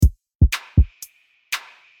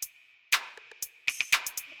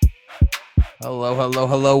Hello, hello,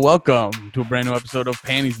 hello. Welcome to a brand new episode of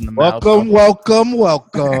Panties in the Mouth. Welcome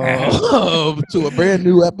to a brand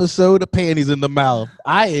new episode of Panties in the Mouth.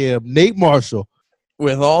 I am Nate Marshall.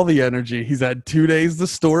 With all the energy, he's had 2 days to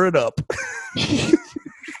store it up.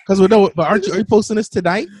 Because we know, but are you posting this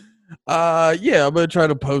tonight? Yeah, I'm gonna try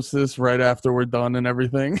to post this right after we're done and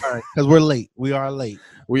everything. All right, because we're late. We are late.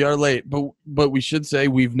 We are late, but we should say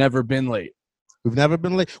we've never been late. We've never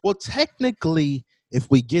been late. Well, technically, if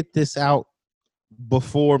we get this out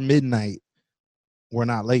before midnight, we're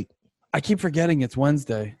not late. I keep forgetting it's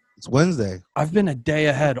Wednesday. It's Wednesday. I've been a day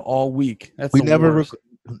ahead all week. That's We the never, worst.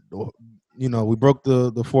 we broke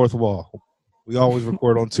the fourth wall. We always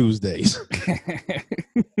record on Tuesdays.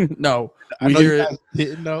 No, I know you guys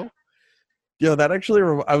didn't know. Yo, that actually,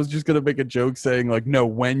 I was just going to make a joke saying, like, no,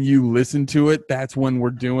 when you listen to it, that's when we're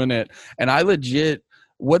doing it. And I legit,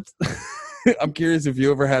 I'm curious if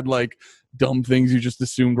you ever had, like, dumb things you just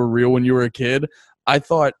assumed were real when you were a kid. I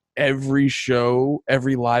thought every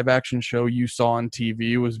live action show you saw on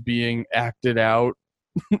TV was being acted out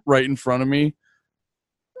right in front of me.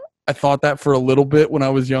 I thought that for a little bit when I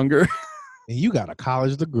was younger. And you got a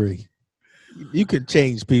college degree. You can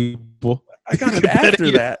change people. I got it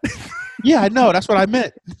after that. Yeah, I know. That's what I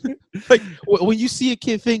meant. Like when you see a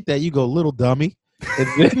kid think that, you go, little dummy. And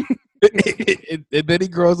then, and then he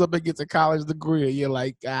grows up and gets a college degree, and you're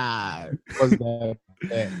like, it wasn't that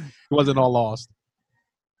bad. It wasn't all lost.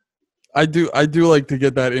 I do like to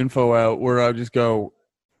get that info out where I just go,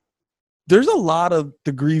 there's a lot of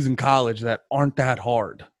degrees in college that aren't that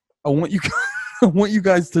hard. I want you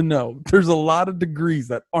guys to know there's a lot of degrees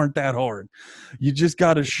that aren't that hard. You just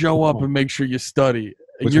got to show up and make sure you study.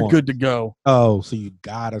 And Which you're one? good to go. Oh, so you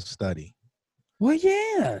gotta study. Well,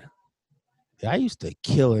 yeah. I used to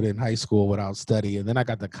kill it in high school without studying. Then I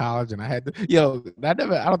got to college and I had to, I don't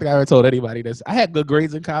think I ever told anybody this. I had good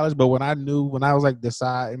grades in college, but when I was like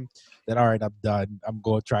deciding that, all right, I'm done, I'm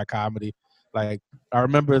going to try comedy. Like, I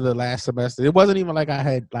remember the last semester, it wasn't even like I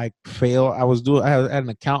had like failed. I had an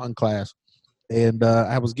accounting class, and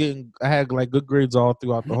I had like good grades all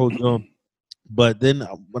throughout the whole term. But then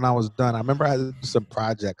when I was done, I remember I had some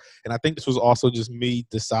project, and I think this was also just me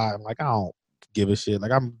deciding, like, I don't give a shit.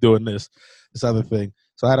 Like, I'm doing this other thing.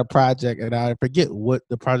 So I had a project, and I forget what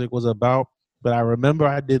the project was about, but I remember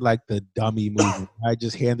I did like the dummy movie. I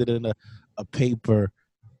just handed in a paper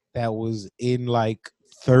that was in like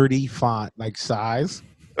 30 font, like size,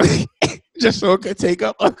 just so it could take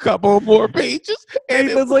up a couple more pages. And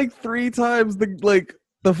it was like three times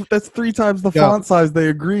that's three times the font size they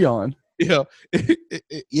agree on. Yeah,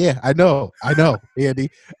 I know, Andy.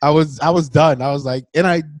 I was done. I was like, and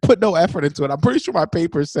I put no effort into it. I'm pretty sure my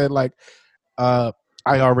paper said like, I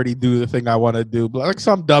already do the thing I want to do, but like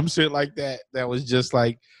some dumb shit like that. That was just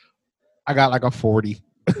like, I got like a 40.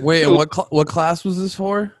 Wait, and what class was this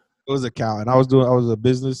for? It was accounting. I was a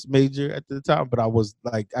business major at the time, but I was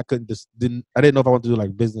like, I didn't know if I wanted to do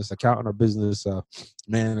like business accounting or business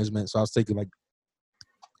management. So I was taking like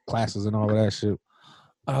classes and all of that shit.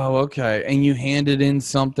 Oh, okay. And you handed in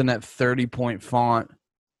something at 30-point font.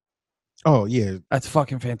 Oh, yeah. That's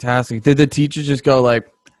fucking fantastic. Did the teacher just go like,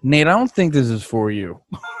 Nate, I don't think this is for you?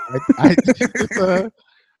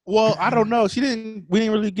 Well, I don't know. We didn't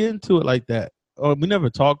really get into it like that. We never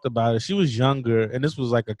talked about it. She was younger, and this was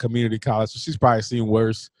like a community college, so she's probably seen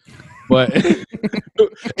worse. But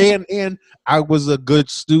and I was a good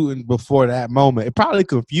student before that moment. It probably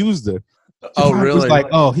confused her. Oh, really? It was like,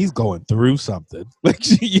 oh, he's going through something. Like,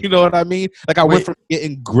 you know what I mean? Like, I went from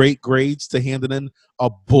getting great grades to handing in a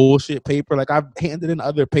bullshit paper. Like, I've handed in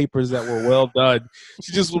other papers that were well done.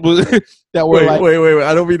 She just was that were wait.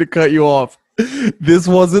 I don't mean to cut you off. This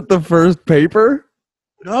wasn't the first paper?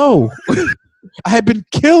 No. I had been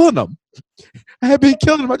killing them. I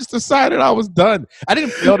just decided I was done. I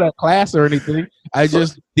didn't fail that class or anything. I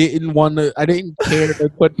just didn't care to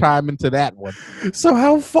put time into that one. So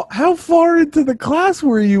how far into the class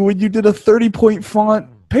were you when you did a 30-point font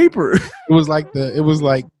paper? It was like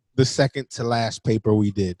the second to last paper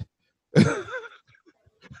we did. Too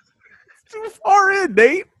far in,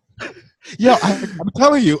 Nate. Yo, I'm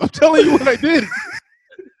telling you what I did.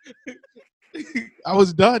 I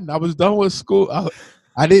was done. I was done with school.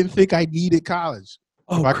 I didn't think I needed college.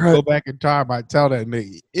 If I could go back in time, I'd tell that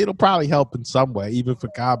nigga. It'll probably help in some way, even for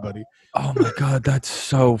comedy. Oh my God, that's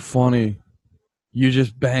so funny. You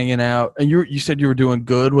just banging out, and you said you were doing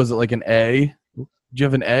good. Was it like an A? Did you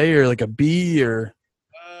have an A or like a B or?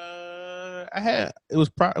 I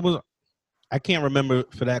can't remember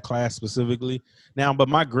for that class specifically now, but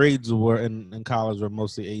my grades were in college were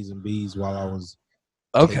mostly A's and B's while I was.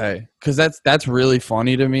 Okay, because that's really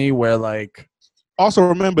funny to me. Where like. Also,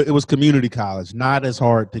 remember, it was community college. Not as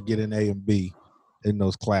hard to get an A and B in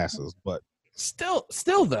those classes, but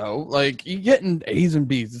Still though, like you getting A's and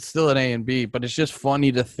B's, it's still an A and B, but it's just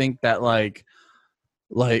funny to think that like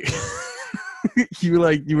you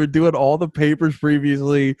were doing all the papers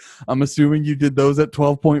previously. I'm assuming you did those at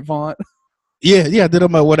 12-point font. yeah, I did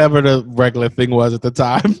them at whatever the regular thing was at the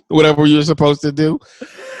time, whatever you were supposed to do.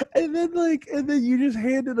 And then you just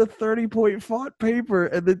handed a 30-point font paper,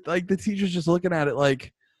 and then like the teacher's just looking at it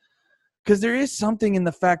like, because there is something in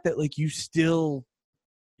the fact that like you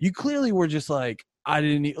clearly were just like, I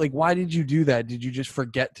didn't like, why did you do that? Did you just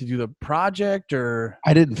forget to do the project, or?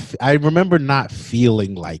 I remember not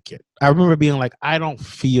feeling like it. I remember being like, I don't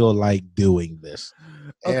feel like doing this.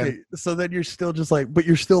 Okay, so then you're still just like, but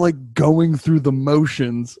you're still like going through the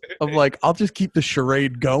motions of like, I'll just keep the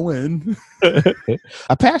charade going.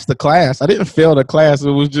 I passed the class. I didn't fail the class.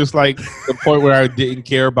 It was just like the point where I didn't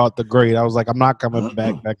care about the grade. I was like, I'm not coming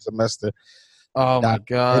back next semester. Oh my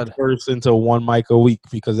God. First into 1 mic a week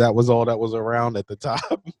because that was all that was around at the time.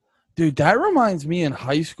 Dude, that reminds me in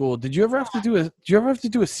high school. Did you ever have to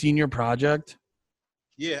do a senior project?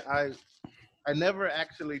 Yeah, I never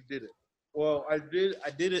actually did it. Well, I did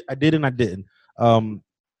and I didn't. What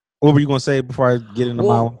were you gonna say before I get into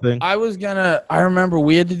my own thing? I remember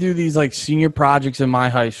we had to do these like senior projects in my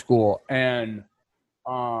high school, and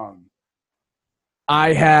I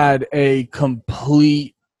had a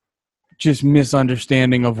complete just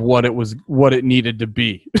misunderstanding of what it needed to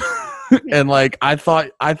be. And like I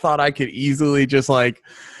thought I could easily just like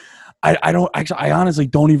I honestly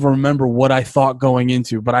don't even remember what I thought going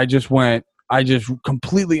into, but I just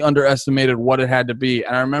completely underestimated what it had to be.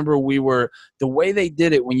 And I remember the way they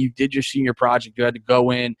did it when you did your senior project, you had to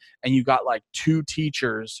go in and you got like 2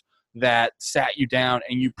 teachers that sat you down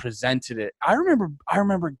and you presented it. I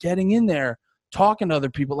remember getting in there, talking to other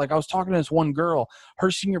people. Like I was talking to this one girl, her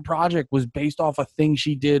senior project was based off a thing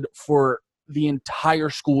she did for the entire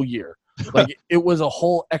school year. Like it was a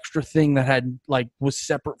whole extra thing that was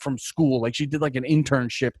separate from school. Like she did like an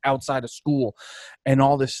internship outside of school and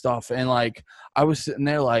all this stuff. And like, I was sitting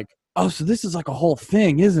there like, oh, so this is like a whole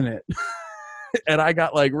thing, isn't it? And I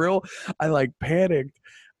got like I like panicked.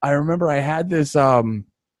 I remember I had this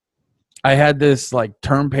like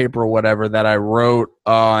term paper or whatever that I wrote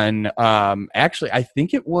on, actually, I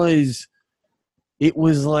think it was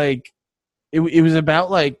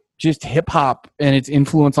about like just hip hop and its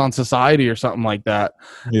influence on society or something like that.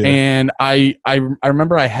 Yeah. And I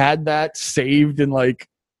remember I had that saved in like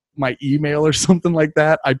my email or something like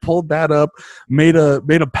that. I pulled that up, made a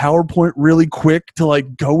PowerPoint really quick to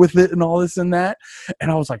like go with it and all this and that.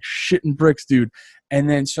 And I was like shitting bricks, dude. And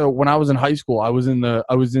then so when I was in high school, I was in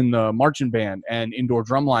the marching band and indoor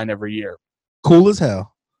drumline every year. Cool as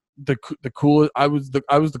hell. The coolest. I was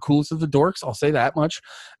the coolest of the dorks. I'll say that much.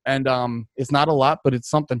 And it's not a lot, but it's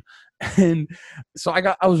something. And so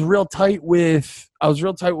I was real tight with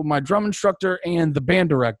my drum instructor and the band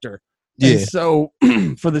director. Yeah. And so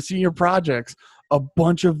for the senior projects, a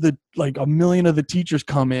bunch of a million of the teachers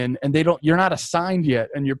come in and you're not assigned yet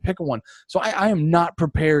and you're picking one. So I am not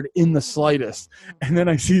prepared in the slightest. And then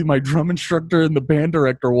I see my drum instructor and the band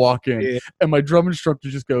director walk in. Yeah. And my drum instructor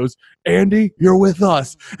just goes, "Andy, you're with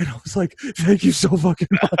us." And I was like, "Thank you so fucking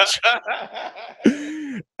much."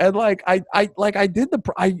 And like I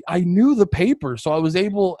knew the paper, so I was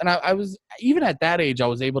able, and I was, even at that age, I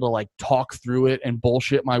was able to like talk through it and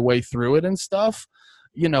bullshit my way through it and stuff.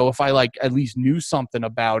 You know, if I like at least knew something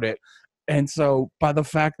about it. And so by the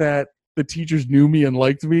fact that the teachers knew me and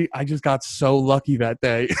liked me, I just got so lucky that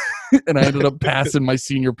day. And I ended up passing my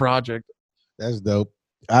senior project. That's dope.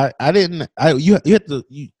 I didn't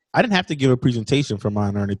have to give a presentation for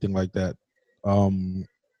mine or anything like that.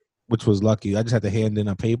 Which was lucky. I just had to hand in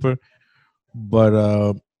a paper.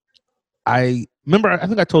 But I remember, I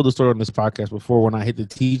think I told the story on this podcast before when I hit the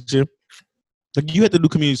teacher. Like you had to do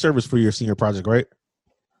community service for your senior project, right?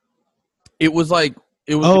 It was.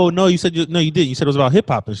 Oh no! You said you didn't. You said it was about hip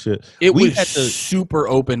hop and shit. It was super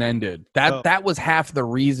open ended. That was half the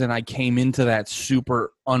reason I came into that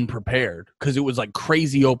super unprepared, because it was like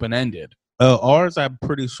crazy open ended. Ours, I'm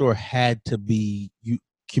pretty sure, had to be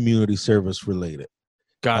community service related.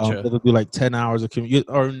 Gotcha. It would be like 10 hours of community,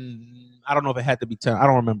 or I don't know if it had to be 10. I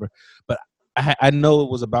don't remember, but I know it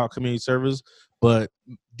was about community service. But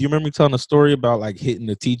do you remember me telling a story about like hitting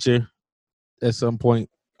the teacher at some point?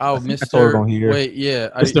 Oh, Mr. Wait, yeah.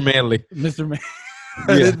 Mr. Manley. Mr. Manley.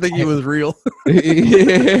 I didn't think he was real.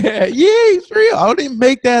 Yeah, he's real. I didn't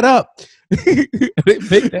make that up.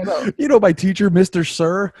 You know my teacher, Mr.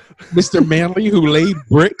 Sir? Mr. Manley, who laid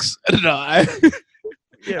bricks? No, I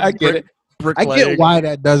get it. I get why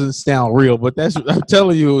that doesn't sound real, but I'm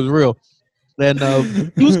telling you, it was real. And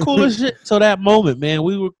he was cool as shit until that moment, man.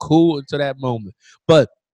 We were cool until that moment. But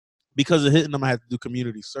because of hitting him, I had to do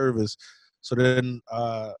community service. So then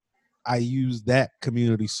I used that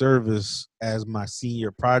community service as my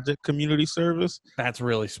senior project community service. That's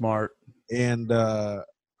really smart. And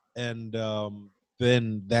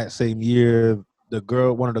then that same year,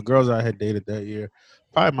 one of the girls I had dated that year,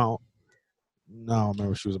 probably no, I don't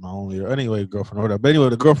remember if she was my only year. Anyway, girlfriend or whatever. But anyway,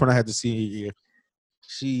 the girlfriend I had the senior year,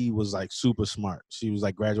 she was like super smart. She was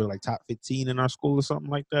like graduated like top 15 in our school or something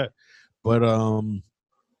like that. But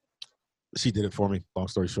she did it for me. Long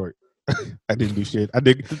story short, I didn't do shit. I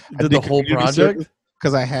did the whole project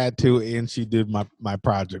because I had to, and she did my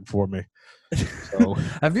project for me. So,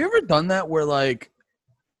 have you ever done that where like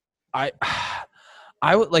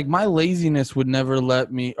I would like my laziness would never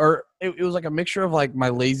let me, or it was like a mixture of like my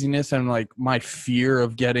laziness and like my fear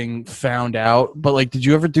of getting found out. But like, did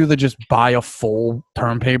you ever do the just buy a full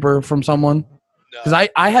term paper from someone? Because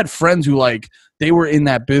I had friends who like they were in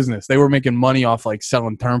that business. They were making money off like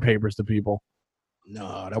selling term papers to people.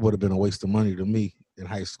 No, that would have been a waste of money to me in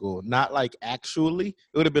high school. Not like actually,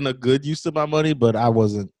 it would have been a good use of my money, but I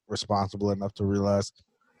wasn't responsible enough to realize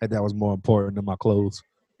that was more important than my clothes.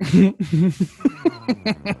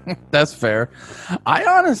 That's fair. I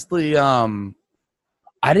honestly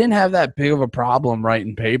I didn't have that big of a problem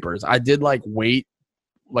writing papers. I did like wait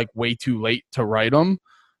like way too late to write them,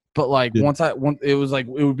 but like once it was like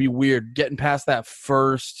it would be weird getting past that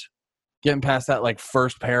like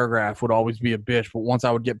first paragraph would always be a bitch, but once I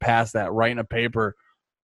would get past that, writing a paper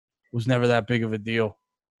was never that big of a deal.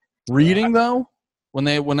 Reading though, when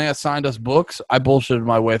they assigned us books, I bullshitted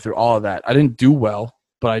my way through all of that. I didn't do well,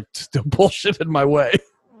 but I still bullshitted my way.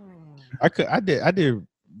 I did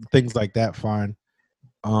things like that fine.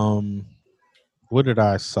 What did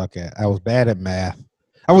I suck at? I was bad at math.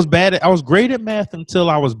 I was great at math until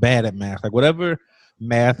I was bad at math. Like whatever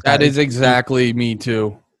math. That is exactly me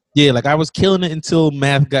too. Yeah, like I was killing it until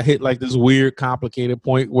math got hit like this weird, complicated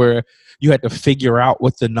point where you had to figure out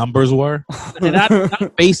what the numbers were. And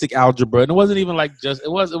not basic algebra. And it wasn't even like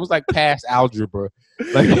it was like past algebra.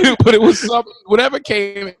 Like, but it was something, whatever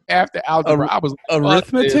came after algebra. I was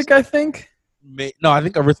arithmetic, I think. No, I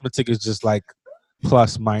think arithmetic is just like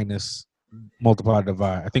plus, minus, multiply,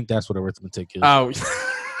 divide. I think that's what arithmetic is. Oh,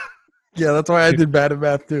 yeah, that's why I did bad at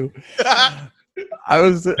math too. I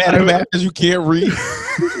was bad at math because you can't read.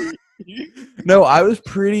 No, I was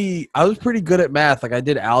pretty good at math. Like I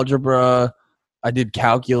did algebra, I did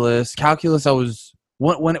calculus. Calculus, I was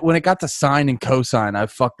when it got to sine and cosine, I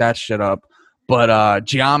fucked that shit up. But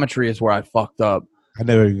geometry is where I fucked up. I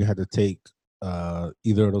never even had to take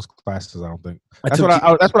either of those classes. I don't think that's what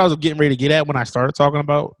I was getting ready to get at when I started talking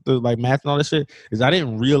about the like math and all this shit. Is I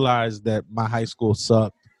didn't realize that my high school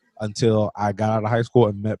sucked until I got out of high school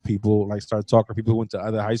and met people, like started talking to people who went to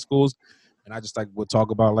other high schools, and I just like would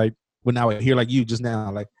talk about like when I would hear like you just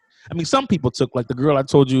now, like I mean some people took like the girl I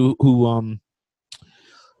told you who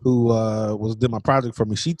did my project for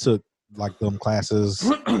me. She took like them classes,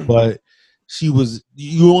 but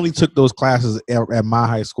you only took those classes at my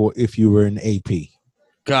high school if you were in AP.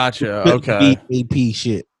 Gotcha. Okay. AP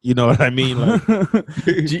shit. You know what I mean? Like,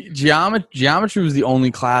 geometry was the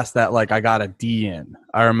only class that like I got a D in.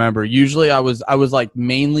 I remember. Usually I was like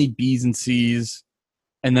mainly B's and C's,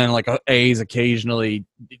 and then like A's occasionally.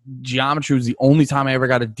 Geometry was the only time I ever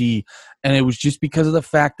got a D, and it was just because of the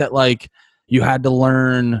fact that like you had to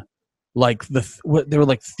learn like they were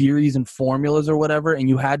like theories and formulas or whatever, and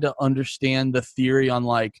you had to understand the theory on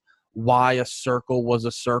like why a circle was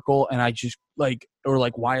a circle, and I just like, or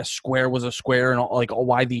like why a square was a square, and like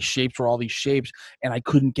why these shapes were all these shapes, and I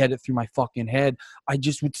couldn't get it through my fucking head. I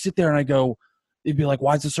just would sit there and I go, it'd be like,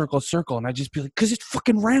 why is the circle a circle? And I'd just be like, because it's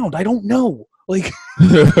fucking round. I don't know. Like,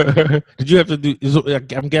 did you have to do?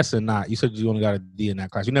 I'm guessing not. You said you only got a D in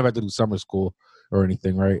that class. You never had to do summer school or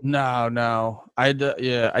anything, right? No. I did.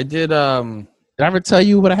 Did I ever tell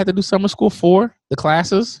you what I had to do summer school for? The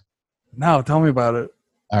classes? No, tell me about it.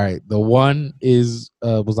 All right, the one was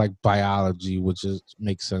like biology, which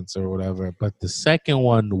makes sense or whatever. But the second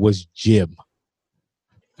one was gym.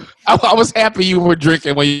 I was happy you were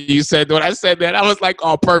drinking when I said that. I was like,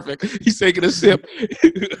 oh, perfect. He's taking a sip.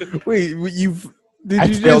 Wait,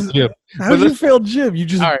 I failed gym. How did you fail gym? You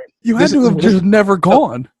just, all right, you had to have just never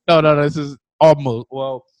gone. No, this is almost.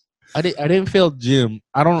 Well, I didn't fail gym.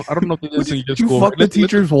 I don't know if this is in your school. You fuck the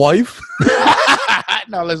teacher's wife?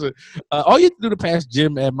 No, listen. All you had to do to pass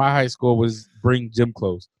gym at my high school was bring gym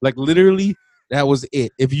clothes. Like literally, that was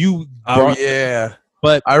it. If you, yeah.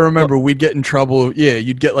 But I remember we'd get in trouble. Yeah,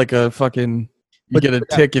 you'd get like a fucking. You get a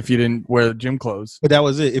tick if you didn't wear gym clothes. But that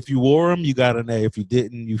was it. If you wore them, you got an A. If you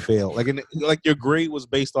didn't, you failed. Like your grade was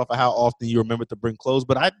based off of how often you remembered to bring clothes.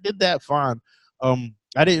 But I did that fine.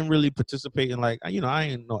 I didn't really participate in I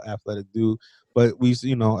ain't no athletic dude. But we used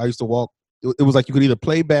to, I used to walk. It was like you could either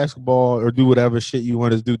play basketball or do whatever shit you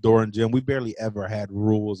wanted to do during gym. We barely ever had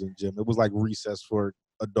rules in gym. It was like recess for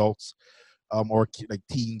adults, or like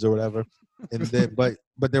teens or whatever. And then, but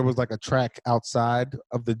there was like a track outside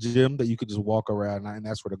of the gym that you could just walk around, and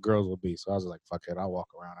that's where the girls would be. So I was like, "Fuck it, I'll walk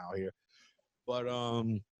around out here." But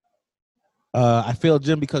I failed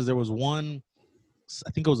gym because there was one. I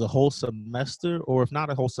think it was a whole semester, or if not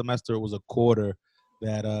a whole semester, it was a quarter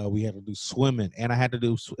that we had to do swimming, and I had to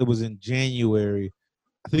do. It was in January.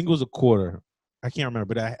 I think it was a quarter. I can't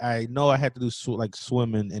remember, but I know I had to do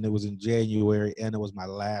swimming, and it was in January, and it was my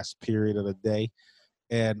last period of the day.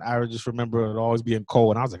 And I just remember it always being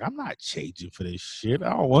cold. And I was like, I'm not changing for this shit. I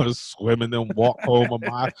don't want to swim and then walk home a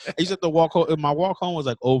mile. I used to have to walk home. My walk home was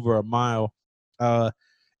like over a mile.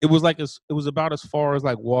 It was about as far as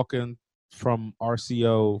like walking from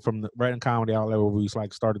RCO, from the Reading Comedy Outlet where we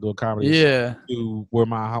started doing comedy. Yeah. To where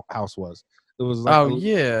my house was. It was like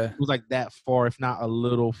it was like that far, if not a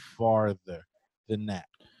little farther than that.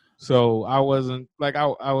 So I wasn't like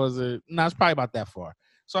I wasn't. No, it's probably about that far.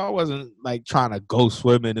 So I wasn't like trying to go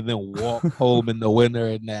swimming and then walk home in the winter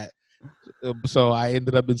and that. So I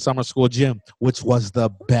ended up in summer school gym, which was the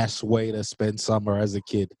best way to spend summer as a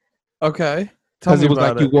kid. Okay. Because it was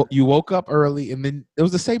like you woke up early, and then it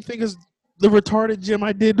was the same thing as the retarded gym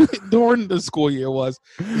I did during the school year was.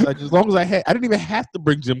 Like, as long as I didn't even have to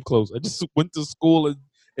bring gym clothes. I just went to school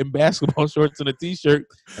in basketball shorts and a t-shirt,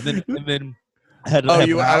 and then you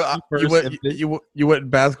went in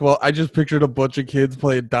basketball. I just pictured a bunch of kids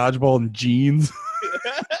playing dodgeball in jeans.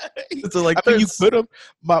 So like, you could have.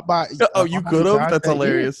 You could have. That's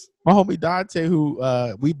hilarious. My homie Dante, who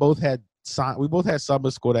we both had summer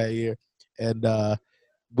school that year, and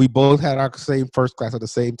we both had our same first class at the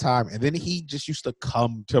same time. And then he just used to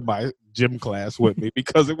come to my gym class with me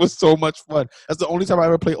because it was so much fun. That's the only time I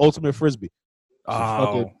ever played ultimate frisbee.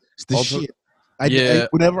 It's the shit.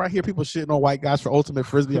 Whenever I hear people shitting on white guys for ultimate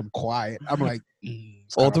frisbee, I'm quiet. I'm like,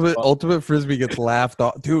 ultimate frisbee gets laughed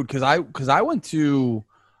off, dude. Because I went to,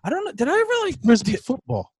 I don't know, did I ever like frisbee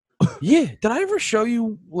football? Yeah, did I ever show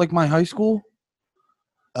you like my high school?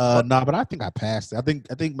 No, but I think I passed it. I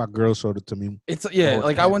think my girl showed it to me. I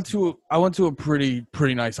went to a pretty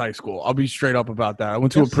nice high school. I'll be straight up about that. I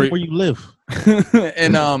went to where you live,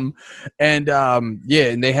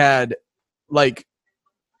 and they had like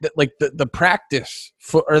the practice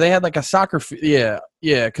or they had like a soccer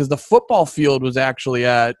because the football field was actually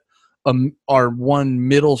at our one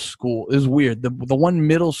middle school. It was weird. The one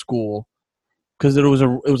middle school, because it was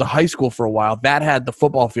a high school for a while, that had the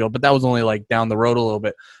football field, but that was only like down the road a little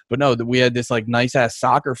bit. But no, we had this like nice ass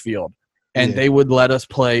soccer field, and they would let us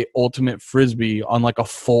play ultimate frisbee on like a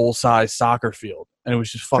full size soccer field, and it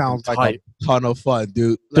was just fucking sounds tight. Like a ton of fun,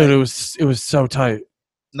 dude. Dude, it was so tight.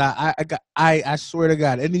 Nah, I swear to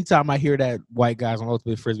God, anytime I hear that white guys on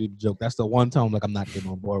ultimate frisbee joke, that's the one time I'm not getting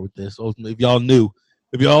on board with this. If y'all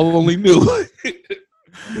only knew.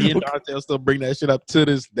 Me and Dante will still bring that shit up to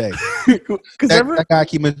this day. That guy I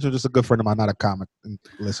keep mentioning is a good friend of mine, not a comic,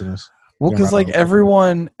 listeners. Well, because like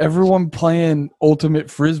everyone playing ultimate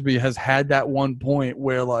frisbee has had that one point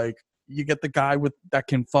where like you get the guy that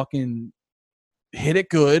can fucking hit it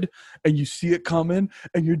good, and you see it coming,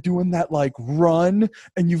 and you're doing that like run,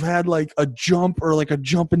 and you've had like a jump or like a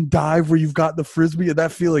jump and dive where you've got the frisbee, and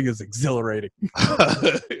that feeling is exhilarating.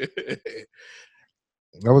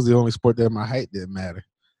 That was the only sport that my height didn't matter.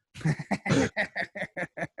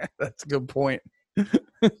 That's a good point.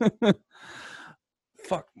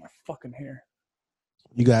 Fuck my fucking hair.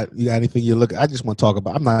 You got anything you look? I just want to talk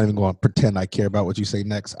about. I'm not even going to pretend I care about what you say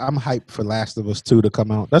next. I'm hyped for Last of Us 2 to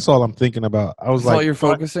come out. That's all I'm thinking about. That's all you're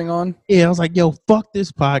focusing on? Yeah, I was like, yo, fuck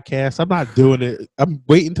this podcast. I'm not doing it. I'm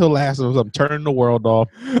waiting till Last of Us. I'm turning the world off.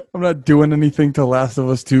 I'm not doing anything till Last of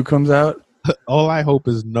Us 2 comes out. All I hope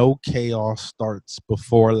is no chaos starts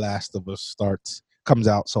before Last of Us comes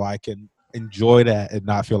out, so I can enjoy that and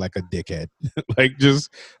not feel like a dickhead. I just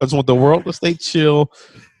want the world to stay chill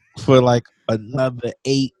for like another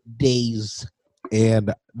 8 days,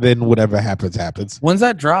 and then whatever happens. When's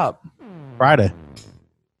that drop? Friday.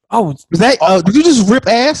 Oh, is that? Did you just rip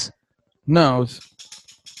ass? No.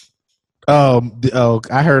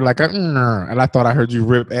 I heard like and I thought I heard you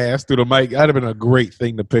rip ass through the mic. That'd have been a great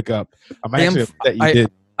thing to pick up. I'm actually upset you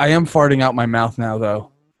did. I am farting out my mouth now,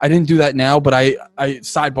 though. I didn't do that now, but I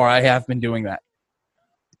sidebar. I have been doing that.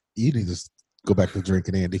 You need to Go back to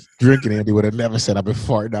drinking, Andy. Drinking, Andy would have never said I've been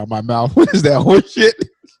farting out my mouth. What is that horse shit?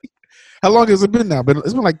 How long has it been now?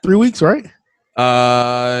 It's been like 3 weeks, right?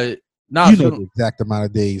 No, You know the exact amount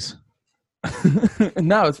of days.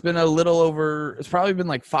 No, it's been a little over. It's probably been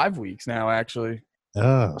like 5 weeks now, actually.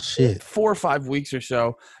 Oh shit! 4 or 5 weeks or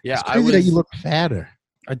so. Yeah, it's crazy that you look fatter.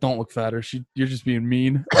 I don't look fatter. You're just being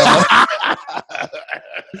mean.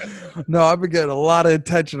 No, I've been getting a lot of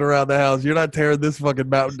attention around the house. You're not tearing this fucking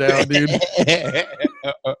mountain down, dude.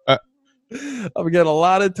 I've been getting a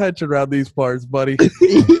lot of attention around these parts, buddy. All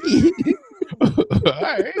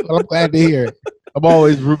right. Well, I'm glad to hear it. I'm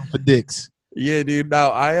always rooting for dicks. Yeah, dude.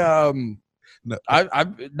 Now I've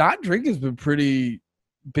not drinking's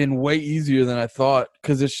been way easier than I thought,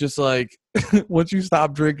 because it's just like once you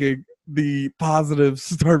stop drinking, the positives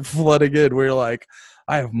start flooding in. Where you're like,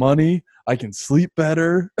 I have money, I can sleep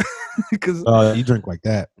better. Because you drink like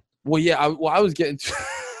that. Well, yeah. I was getting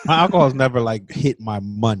my alcohol's never like hit my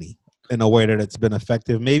money in a way that it's been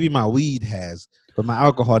effective. Maybe my weed has, but my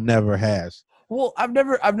alcohol never has. Well, I've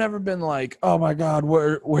never been like, oh my God,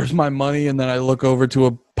 where's my money? And then I look over to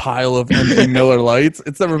a pile of empty Miller Lights.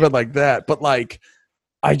 It's never been like that. But like,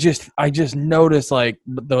 I just noticed like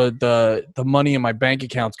the money in my bank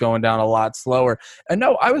account's going down a lot slower. And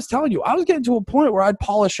no, I was telling you, I was getting to a point where I'd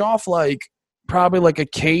polish off like probably like a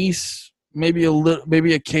case, maybe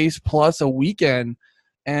a case plus a weekend.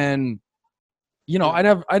 And you know, I'd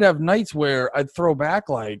have nights where I'd throw back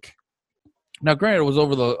like. Now, granted, it was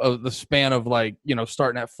over the span of like, you know,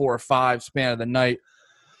 starting at 4 or 5 span of the night,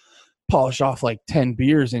 polish off like 10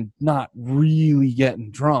 beers and not really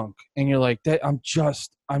getting drunk. And you're like, I'm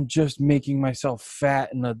just making myself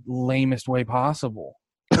fat in the lamest way possible.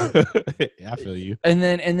 Yeah, I feel you. And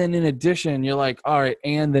then in addition, you're like, all right,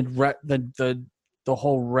 and the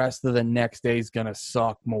whole rest of the next day is gonna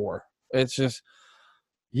suck more. It's just,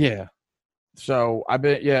 yeah. So I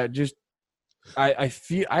bet, yeah, just. I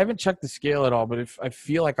feel I haven't checked the scale at all, but I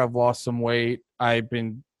feel like I've lost some weight. I've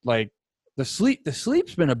been like the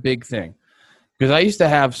sleep's been a big thing, because I used to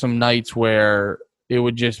have some nights where it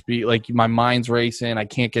would just be like my mind's racing. I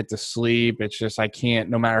can't get to sleep. It's just I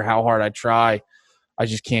can't, no matter how hard I try, I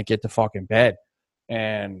just can't get to fucking bed.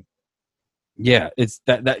 And yeah, it's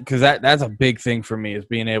that because that's a big thing for me, is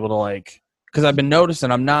being able to like, because I've been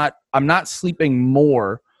noticing I'm not sleeping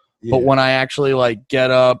more, but when I actually like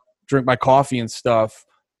get up, drink my coffee and stuff,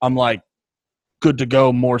 I'm like good to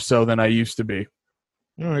go more so than I used to be.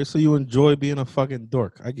 All right, so you enjoy being a fucking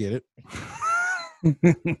dork. I get it.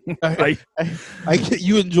 I get,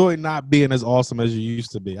 you enjoy not being as awesome as you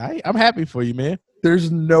used to be. I'm happy for you, man. There's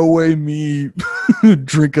no way me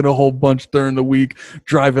drinking a whole bunch during the week,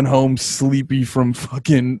 driving home sleepy from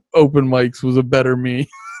fucking open mics was a better me.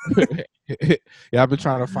 Yeah, I've been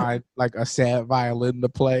trying to find like a sad violin to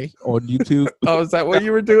play on YouTube. Oh, is that what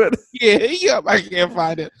you were doing? Yeah, I can't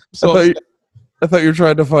find it. So I thought you were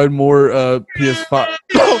trying to find more PS5.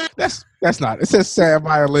 No, that's not. It says sad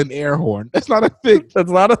violin air horn. That's not a thing. That's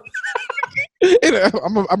not a.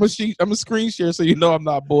 I'm a screen share, so you know I'm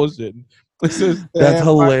not bullshitting. It says that's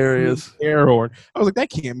hilarious. Air horn. I was like, that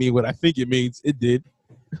can't mean what I think it means. It did.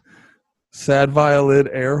 Sad violin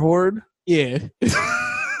air horn. Yeah.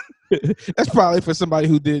 That's probably for somebody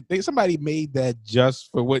who somebody made that just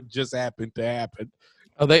for what just happened to happen.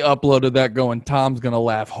 Oh, they uploaded that going, Tom's going to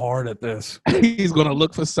laugh hard at this. He's going to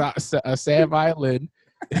look for a sad violin.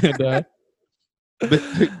 And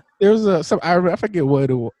there's I forget what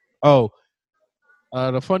it was. Oh,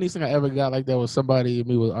 the funniest thing I ever got like that was somebody and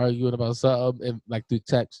me was arguing about something and like through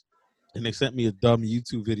text. And they sent me a dumb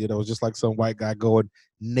YouTube video that was just like some white guy going,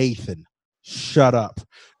 Nathan, shut up.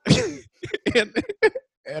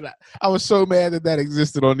 And I was so mad that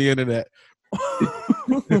existed on the internet.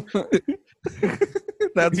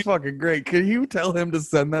 That's fucking great. Can you tell him to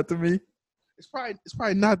send that to me? It's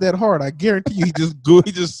probably not that hard. I guarantee you.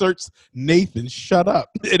 He just searched Nathan, shut up,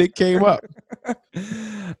 and it came up.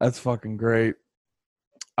 That's fucking great.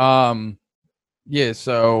 Yeah.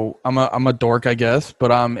 So I'm a dork, I guess,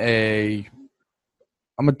 but I'm a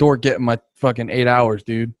dork getting my fucking 8 hours,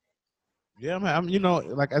 dude. Yeah, man. I'm,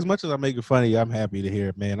 like as much as I'm making fun of you, I'm happy to hear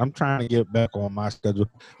it, man. I'm trying to get back on my schedule.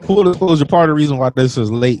 Full disclosure, part of the reason why this is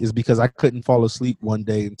late is because I couldn't fall asleep one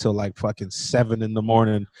day until like fucking 7 in the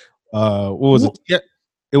morning. What was it? Yeah,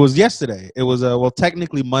 it was yesterday. It was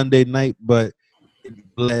technically Monday night, but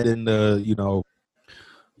it bled into,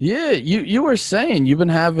 Yeah, you were saying you've been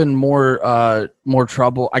having more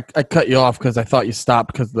trouble. I cut you off because I thought you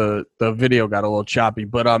stopped because the video got a little choppy.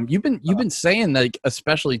 But you've been saying that,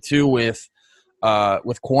 especially too with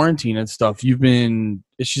quarantine and stuff.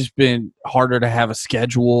 It's just been harder to have a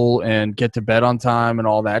schedule and get to bed on time and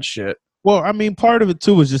all that shit. Well, I mean, part of it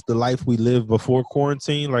too is just the life we lived before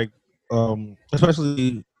quarantine. Like,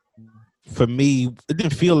 especially for me, it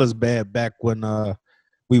didn't feel as bad back when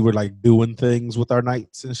we were like doing things with our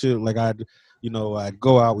nights and shit. Like I'd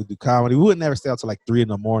go out, we'd do comedy. We would never stay out till like 3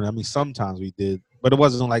 a.m. I mean, sometimes we did, but it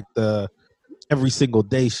wasn't like the every single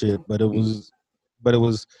day shit. But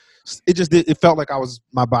it felt like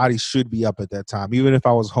my body should be up at that time, even if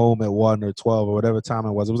I was home at 1 or 12 or whatever time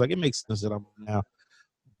it was. It was like, it makes sense that I'm now.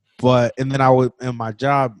 But and then in my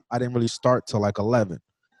job, I didn't really start till like 11,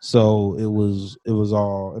 so it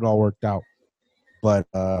all worked out. But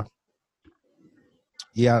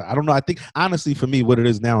yeah, I don't know. I think honestly, for me, what it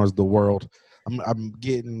is now is the world. I'm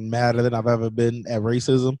getting madder than I've ever been at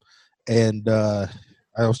racism, and I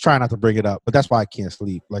was trying not to bring it up, but that's why I can't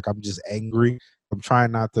sleep. Like I'm just angry. I'm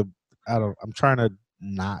trying not to. I'm trying to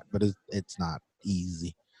not, but it's not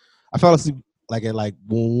easy. I fell asleep like at like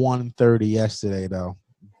 1:30 yesterday though.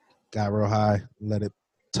 Got real high, let it.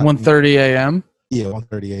 1:30 a.m. Yeah,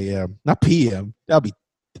 1:30 a.m. Not p.m. That'll be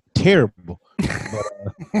terrible.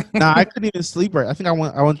 But, I couldn't even sleep right. I think I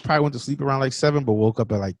probably went to sleep around like 7, but woke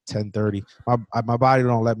up at like 10:30. My body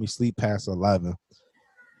don't let me sleep past 11,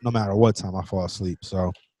 no matter what time I fall asleep.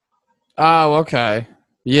 So. Oh, okay.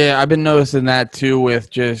 Yeah, I've been noticing that too. With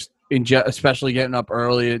especially getting up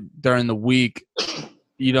early during the week,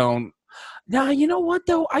 you don't. Now, you know what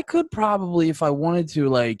though? I could probably, if I wanted to,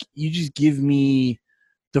 like, you just give me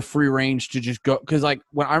the free range to just go. Because like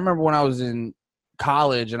I remember when I was in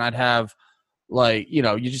college and I'd have. Like, you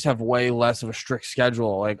just have way less of a strict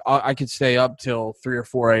schedule. Like, I could stay up till 3 or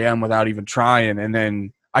 4 a.m. without even trying, and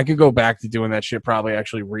then I could go back to doing that shit probably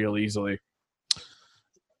actually real easily.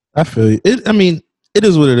 I feel you. I mean, it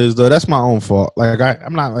is what it is, though. That's my own fault. Like,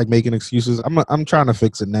 I'm not like making excuses. I'm trying to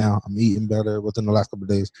fix it now. I'm eating better within the last couple of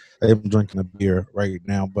days. I am drinking a beer right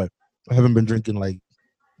now, but I haven't been drinking like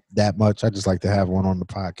that much. I just like to have one on the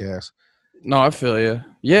podcast. No, I feel you.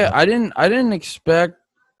 Yeah, I didn't expect.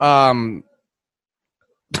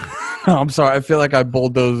 No, I'm sorry. I feel like I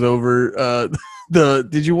bulldozed over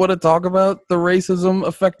did you want to talk about the racism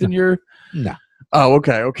affecting your? No. Oh,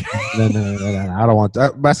 okay. No. I don't want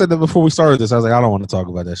to. I said that before we started this. I was like, I don't want to talk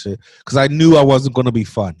about that shit because I knew I wasn't going to be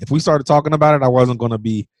fun. If we started talking about it, I wasn't going to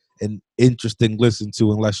be an interesting listen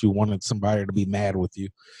to unless you wanted somebody to be mad with you.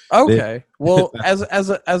 Okay. Well, as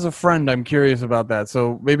a friend, I'm curious about that.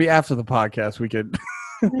 So maybe after the podcast, we could.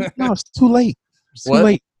 No, it's too late. It's too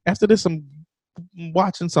late. After this, I'm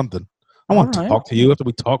watching something. I want to talk to you after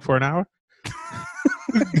we talk for an hour.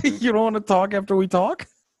 You don't want to talk after we talk?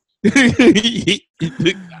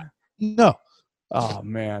 No. Oh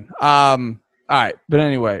man. All right. But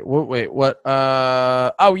anyway, wait. What?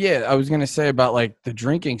 Oh yeah. I was gonna say about like the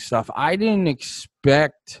drinking stuff. I didn't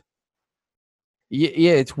expect.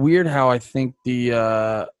 Yeah. It's weird how I think the.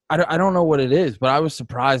 I don't know what it is, but I was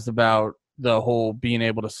surprised about the whole being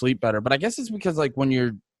able to sleep better. But I guess it's because like when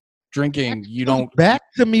you're drinking, you don't. Back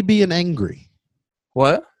to me being angry.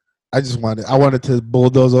 What? I wanted to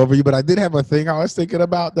bulldoze over you, but I did have a thing I was thinking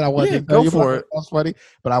about that I wanted to tell you for about. it. That's funny,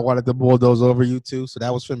 but I wanted to bulldoze over you too, so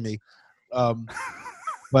that was for me.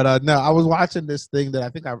 But no, I was watching this thing that I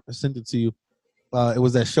think I sent it to you. It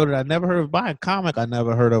was that show that I never heard of by a comic I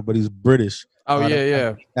never heard of, but he's British. Oh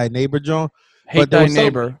yeah. That Neighbor John. Hate Thy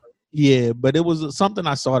Neighbor. Yeah, but it was something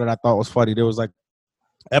I saw that I thought was funny. There was like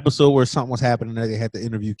episode where something was happening and they had to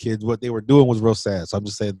interview kids. What they were doing was real sad, so I'm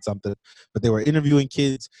just saying something. But they were interviewing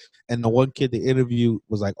kids, and the one kid they interviewed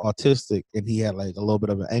was like autistic, and he had like a little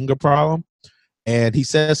bit of an anger problem. And he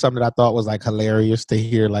said something that I thought was like hilarious to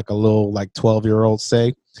hear like a little like 12-year-old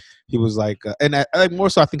say. He was like, and I like more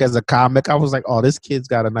so I think as a comic, I was like, oh, this kid's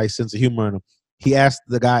got a nice sense of humor in him.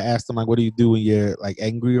 The guy asked him like, what do you do when you're like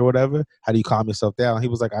angry or whatever? How do you calm yourself down? And he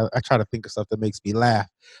was like, I try to think of stuff that makes me laugh.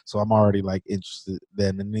 So I'm already like interested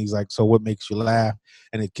then. And he's like, so what makes you laugh?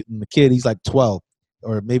 And the kid, he's like 12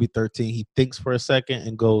 or maybe 13. He thinks for a second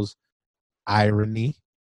and goes, irony,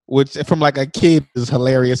 which from like a kid is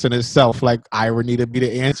hilarious in itself. Like irony to be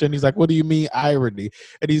the answer. And he's like, what do you mean irony?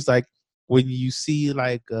 And he's like, when you see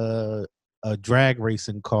like a drag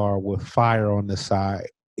racing car with fire on the side,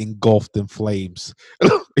 engulfed in flames.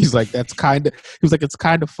 He's like, it's kind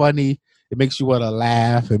of funny. It makes you want to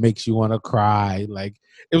laugh. It makes you want to cry. Like,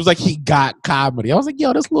 it was like he got comedy. I was like,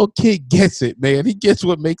 yo, this little kid gets it, man. He gets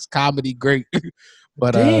what makes comedy great.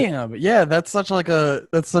 But damn, yeah, that's such like an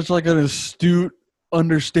astute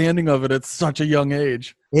understanding of it at such a young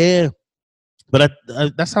age. Yeah. But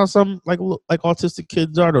that's how some like autistic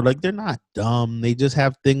kids are though. Like, they're not dumb. They just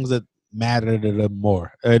have things that matter to them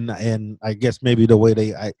more, and I guess maybe the way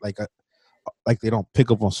they like they don't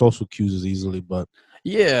pick up on social cues as easily. But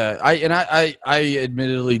Yeah, I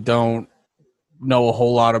admittedly don't know a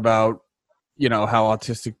whole lot about how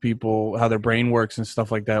autistic people, how their brain works and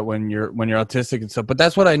stuff like that when you're autistic and stuff. But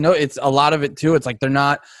that's what I know. It's a lot of it too. It's like they're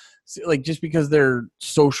not like, just because they're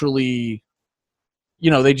socially,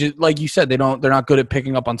 they just, like you said, they're not good at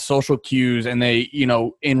picking up on social cues, and they,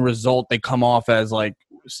 in result, they come off as like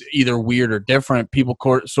either weird or different. People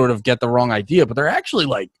sort of get the wrong idea, but they're actually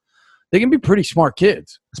like, they can be pretty smart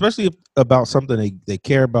kids, especially about something they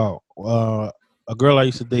care about. A girl I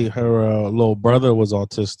used to date, her little brother was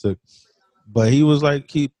autistic, but he was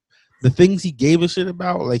like, the things he gave a shit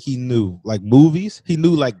about, like he knew, like movies. He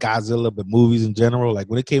knew like Godzilla, but movies in general. Like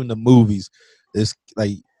when it came to movies, it's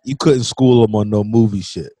like you couldn't school him on no movie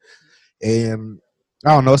shit. And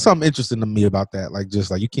I don't know, it's something interesting to me about that. Like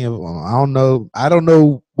just like you can't. I don't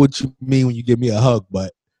know what you mean when you give me a hug,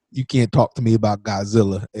 but you can't talk to me about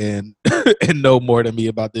Godzilla and and know more than me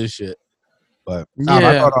about this shit. But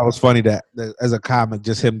I thought it was funny that as a comic,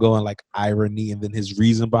 just him going like irony and then his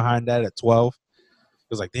reason behind that at 12.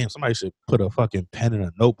 It was like, damn, somebody should put a fucking pen and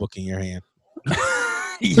a notebook in your hand.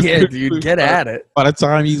 Yeah, dude, get at it. By the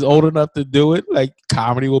time he's old enough to do it, like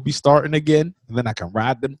comedy will be starting again, and then I can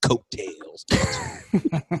ride them coattails.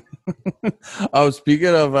 Oh, speaking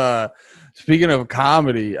of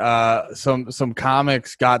comedy, some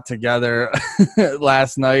comics got together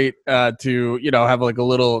last night to have like a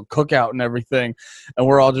little cookout and everything, and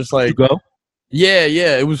we're all just like, you go? Yeah,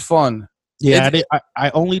 it was fun. Yeah, I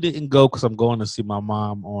only didn't go because I'm going to see my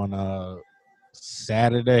mom on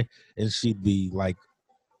Saturday, and she'd be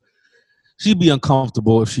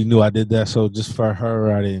uncomfortable if she knew I did that. So just for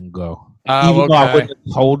her, I didn't go. Even though I wouldn't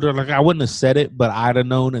have told her, like I wouldn't have said it, but I'd have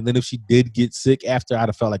known. And then if she did get sick after, I'd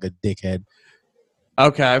have felt like a dickhead.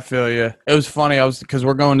 Okay, I feel you. It was funny. Because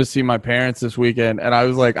we're going to see my parents this weekend, and I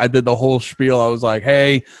was like, I did the whole spiel. I was like,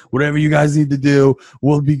 hey, whatever you guys need to do,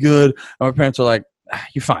 we'll be good. And my parents are like,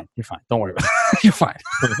 you're fine. Don't worry about it. You're fine.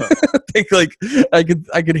 I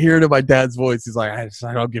could hear it in my dad's voice. He's like, I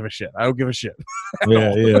don't give a shit.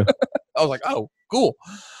 Yeah. I was like, oh, cool.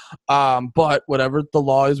 But whatever the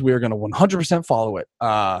law is, we are going to 100% follow it.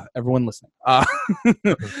 Everyone listening.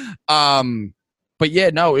 But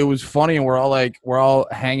yeah, no, it was funny, and we're all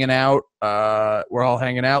hanging out.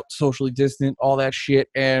 Socially distant, all that shit.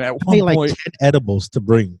 And at one point, 10 edibles to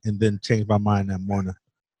bring, and then change my mind that morning.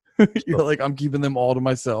 You're like, I'm keeping them all to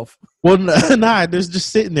myself. Well, nah, they're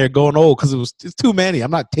just sitting there going old because it's too many.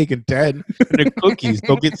 I'm not taking 10. And they're cookies.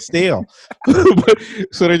 They'll get stale.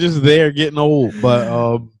 So they're just there getting old.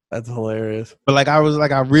 But that's hilarious. But like I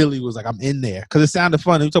really was like, I'm in there because it sounded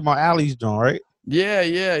fun. You talking about Allie's joint, right? Yeah.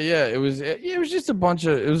 It was just a bunch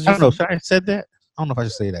of. It was. Just I don't know. Should I have said that? I don't know if I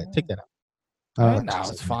should say that. Take that out. No,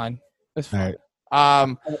 it's fine. It's fine. All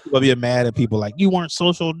right. People be mad at people like you weren't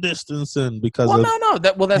social distancing because. Well, no.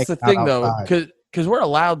 That's the thing though, because we're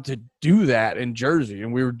allowed to do that in Jersey,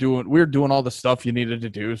 and we were doing all the stuff you needed to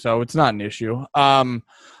do, so it's not an issue.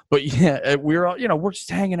 But yeah, we're just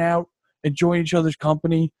hanging out, enjoying each other's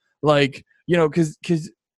company, like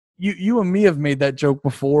because you and me have made that joke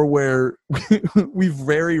before where we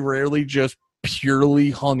very rarely just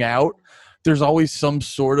purely hung out. There's always some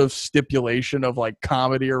sort of stipulation of like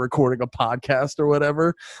comedy or recording a podcast or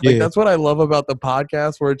whatever. Like that's what I love about the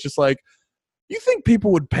podcast, where it's just like, you think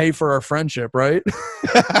people would pay for our friendship, right?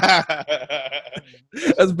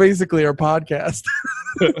 That's basically our podcast.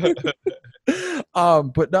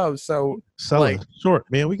 But no, so like short,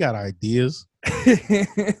 man, we got ideas.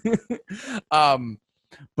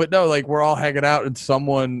 But no, like we're all hanging out, and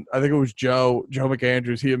someone, I think it was Joe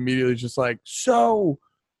McAndrews, he immediately just like, so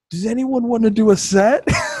does anyone want to do a set?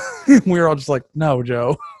 We were all just like, no,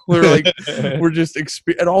 Joe. We're like, we're just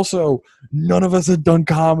and also none of us had done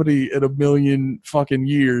comedy in a million fucking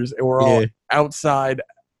years, and we're all outside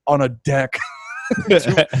on a deck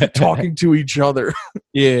talking to each other.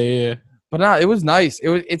 Yeah. But no, it was nice.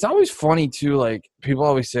 It's always funny too. Like people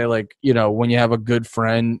always say, like, when you have a good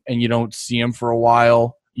friend and you don't see him for a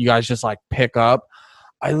while, you guys just like pick up.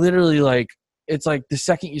 I literally it's like the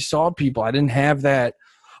second you saw people, I didn't have that.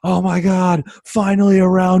 Oh my God, finally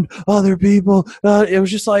around other people. It was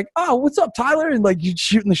just like, oh, what's up, Tyler? And like you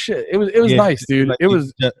shooting the shit. It was nice, dude. Like, it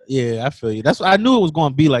was. Yeah, I feel you. That's what I knew it was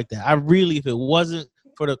going to be like that. I really, if it wasn't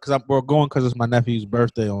for because we're going because it's my nephew's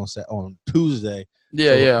birthday on Tuesday.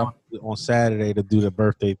 Yeah. On Saturday to do the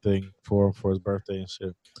birthday thing for his birthday and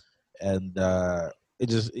shit. And it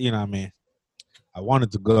just, what I mean, I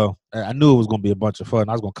wanted to go. I knew it was going to be a bunch of fun.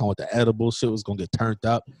 I was going to come with the edible shit. Was going to get turned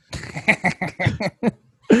up.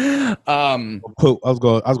 I was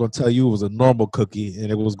going to tell you it was a normal cookie and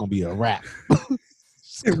it was going to be a wrap.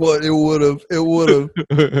 It would. It would have. It would have.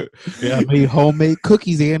 Yeah, I made homemade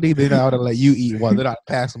cookies, Andy. Then I would have let you eat one. Then I'd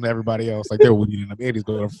pass them to everybody else. Like they're eating them. Andy's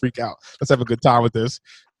going to freak out. Let's have a good time with this.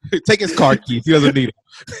 Take his car keys. He doesn't need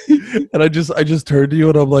it. And I just turned to you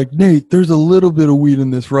and I'm like, Nate, there's a little bit of weed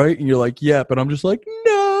in this, right? And you're like, yeah. But I'm just like,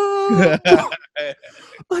 no,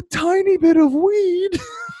 a tiny bit of weed.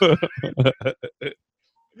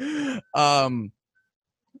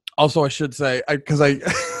 Also, I should say, because I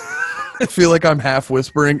feel like I'm half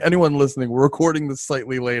whispering. Anyone listening, we're recording this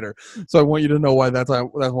slightly later, so I want you to know why that's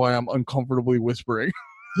why I'm uncomfortably whispering.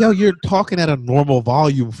 Yo, you're talking at a normal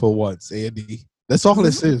volume for once, Andy. That's all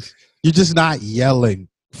this is. You're just not yelling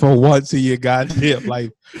for once in your goddamn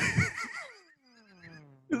life.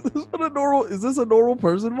 Is this a normal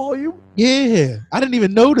person volume? Yeah, I didn't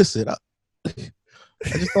even notice it.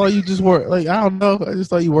 I just thought you just worked. Like, I don't know. I just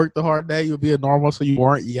thought you worked a hard day. You'd be a normal, so you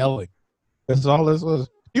weren't yelling. That's all this was.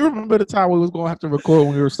 You remember the time we was going to have to record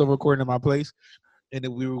when we were still recording in my place? And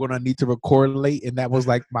then we were going to need to record late. And that was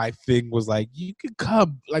like my thing was like, you can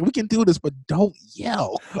come. Like, we can do this, but don't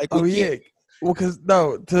yell. Like, oh, yeah. Well, because,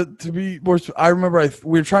 no, to be more, I remember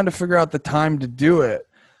we were trying to figure out the time to do it.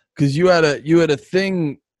 Because you had a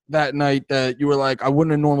thing that night that you were like, I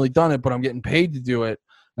wouldn't have normally done it, but I'm getting paid to do it.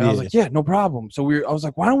 And I was like, yeah, no problem. So I was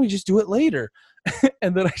like, why don't we just do it later?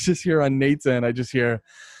 And then I just hear on Nate's end, I just hear,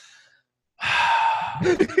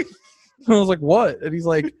 and I was like, what? And he's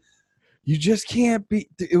like, you just can't be.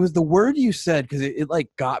 It was the word you said because it like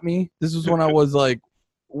got me. This was when I was like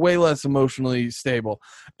way less emotionally stable.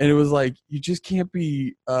 And it was like, you just can't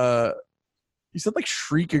be, you said like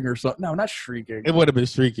shrieking or something. No, not shrieking. It would have been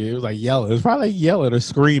shrieking. It was like yelling. It was probably like yelling or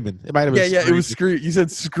screaming. It might have been Yeah, it was screaming. You said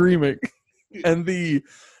screaming. And the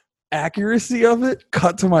accuracy of it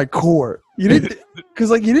cut to my core. You didn't, because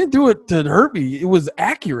like you didn't do it to hurt me. It was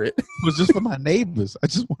accurate. It was just for my neighbors. I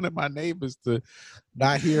just wanted my neighbors to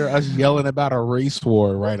not hear us yelling about a race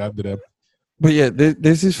war right under them. But yeah,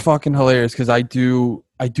 this is fucking hilarious because I do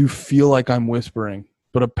feel like I'm whispering,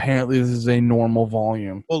 but apparently this is a normal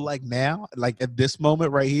volume. Well, like now, like at this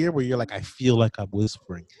moment right here, where you're like, I feel like I'm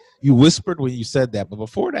whispering. You whispered when you said that, but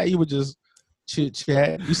before that, you were just chit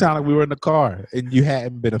chat. You sound like we were in the car and you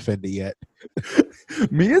hadn't been offended yet.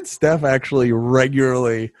 Me and Steph actually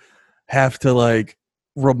regularly have to like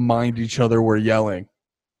remind each other we're yelling,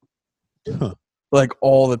 like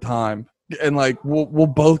all the time, and like we'll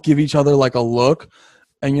both give each other like a look,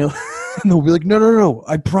 and and they'll be like, no,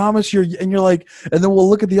 I promise you're, and you're like, and then we'll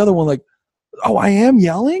look at the other one like, oh, I am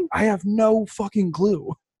yelling. I have no fucking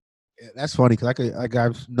clue. Yeah, that's funny because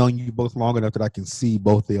I've known you both long enough that I can see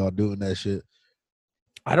both of y'all doing that shit.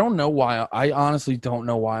 I don't know why. I honestly don't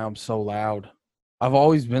know why I'm so loud. I've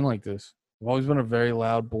always been like this. I've always been a very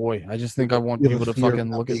loud boy. I just think I want people to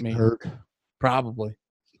fucking look at me. Hurt. Probably.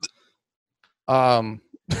 What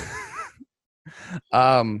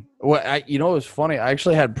it was funny. I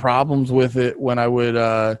actually had problems with it when I would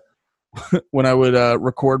record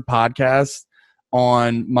podcasts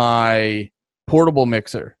on my portable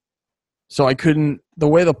mixer. So I couldn't, the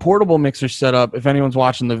way the portable mixer's set up, if anyone's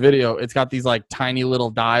watching the video, it's got these like tiny little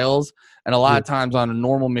dials. And a lot of times on a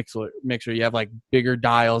normal mixer, you have like bigger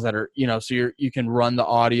dials that are, so you can run the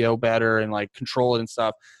audio better and like control it and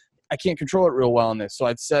stuff. I can't control it real well in this. So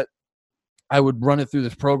I would run it through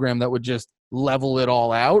this program that would just level it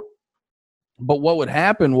all out. But what would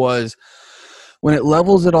happen was when it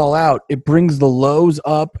levels it all out, it brings the lows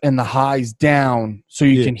up and the highs down so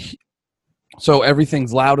you can so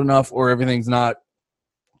everything's loud enough or everything's not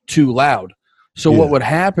too loud. So what would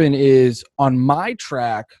happen is on my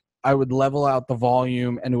track, I would level out the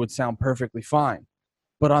volume and it would sound perfectly fine.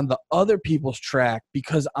 But on the other people's track,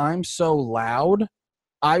 because I'm so loud,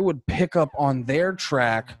 I would pick up on their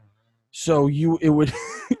track. So it would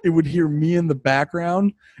hear me in the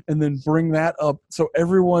background and then bring that up. So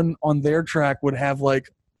everyone on their track would have like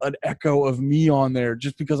an echo of me on there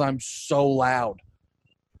just because I'm so loud.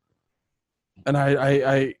 And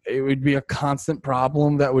it would be a constant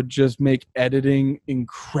problem that would just make editing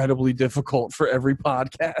incredibly difficult for every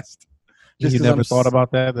podcast. You never thought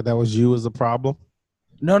about that was you as a problem?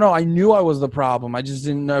 No, I knew I was the problem. I just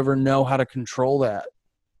didn't ever know how to control that.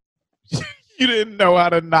 You didn't know how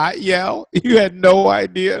to not yell? You had no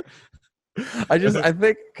idea? I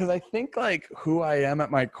think like who I am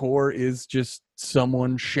at my core is just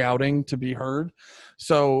someone shouting to be heard.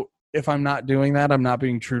 So if I'm not doing that, I'm not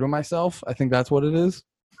being true to myself. I think that's what it is.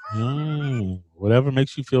 Whatever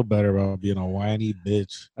makes you feel better about being a whiny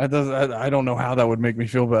bitch. I don't know how that would make me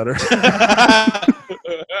feel better.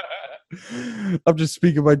 I'm just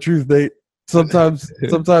speaking my truth, Nate. Sometimes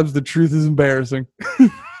the truth is embarrassing.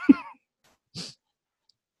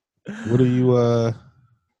 What are you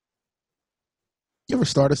ever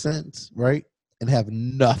start a sentence, right, and have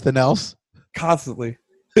nothing else? Constantly.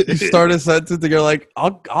 You start a sentence and you're like,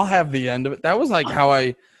 I'll have the end of it. That was how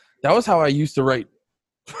I used to write.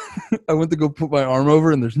 I went to go put my arm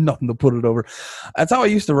over and there's nothing to put it over. That's how I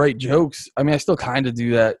used to write jokes. I mean, I still kind of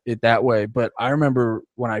do that way, but I remember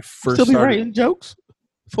when I first Still be started writing jokes?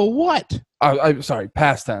 For what? I'm sorry,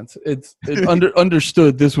 past tense. It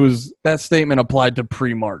understood that statement applied to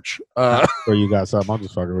pre-March. Or you got something? I'm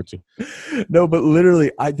just fucking with you. No, but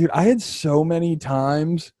literally, I had so many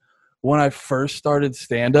times when I first started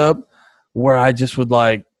stand-up where I just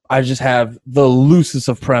have the loosest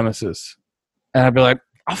of premises. And I'd be like,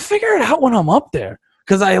 I'll figure it out when I'm up there.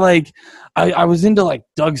 Because I was into like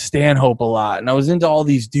Doug Stanhope a lot. And I was into all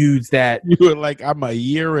these dudes that You were like, I'm a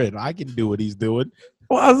year in. I can do what he's doing.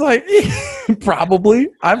 well, I was like, probably.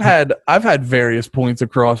 I've had various points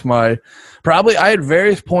across I had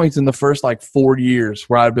various points in the first like 4 years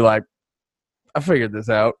where I'd be like, I figured this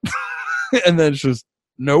out. And then it's just,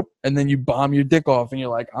 nope. And then you bomb your dick off and you're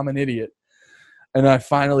like, I'm an idiot. And I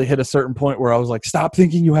finally hit a certain point where I was like, stop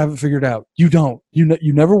thinking you haven't figured out. You don't.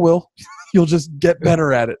 You never will. You'll just get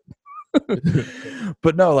better at it.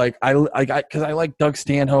 But no, like because I like Doug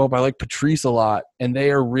Stanhope, I like Patrice a lot, and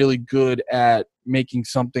they are really good at making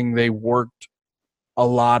something they worked a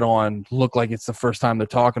lot on look like it's the first time they're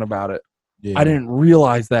talking about it. Yeah. I didn't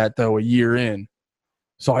realize that though a year in.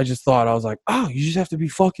 So I just thought, I was like, oh, you just have to be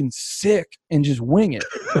fucking sick and just wing it.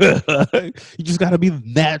 You just got to be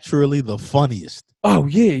naturally the funniest. Oh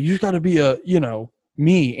yeah, you just got to be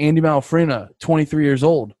me, Andy Malfrina, 23 years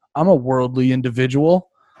old. I'm a worldly individual.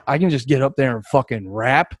 I can just get up there and fucking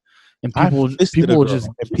rap, and people will just.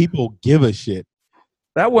 And people give a shit.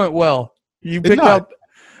 That went well. You picked up.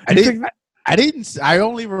 I didn't. I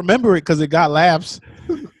only remember it because it got laughs.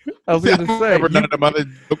 I was gonna say. None of them other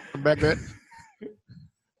jokes back then.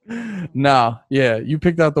 Nah, yeah, you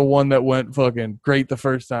picked out the one that went fucking great the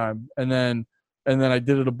first time, and then I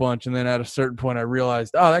did it a bunch, and then at a certain point I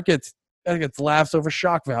realized, oh, that gets laughs over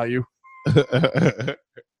shock value.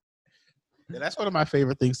 Yeah, that's one of my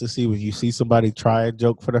favorite things to see when you see somebody try a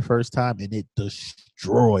joke for the first time and it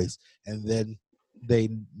destroys, and then they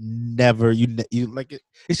never you like it.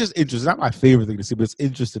 It's just interesting. Not my favorite thing to see, but it's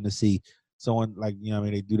interesting to see someone like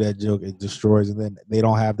they do that joke, it destroys, and then they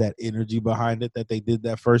don't have that energy behind it that they did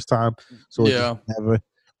that first time. So yeah, never.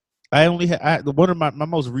 I only had one of my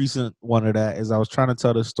most recent one of that is I was trying to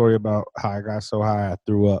tell the story about how I got so high I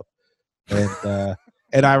threw up, and.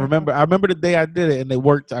 And I remember the day I did it, and it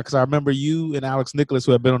worked because I remember you and Alex Nicholas,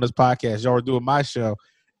 who have been on this podcast, y'all were doing my show,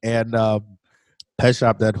 and Pet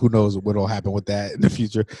Shop. That who knows what'll happen with that in the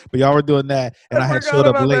future, but y'all were doing that, and I had showed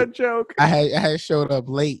up late. That joke. I had showed up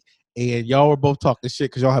late, and y'all were both talking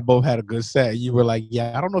shit because y'all had both had a good set. And you were like,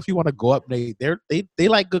 "Yeah, I don't know if you want to go up. They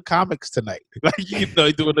like good comics tonight, like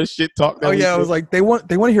doing the shit talk." Oh yeah, I was like, they want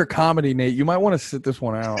to hear comedy, Nate. You might want to sit this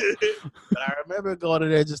one out. But I remember going in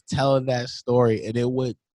there just telling that story, and it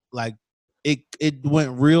went like it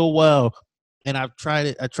went real well. And I tried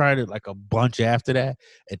it like a bunch after that,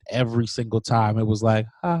 and every single time it was like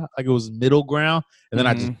it was middle ground, and then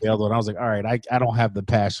I just bailed on. I was like, all right, I don't have the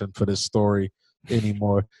passion for this story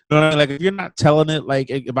anymore. You know what I mean? Like if you're not telling it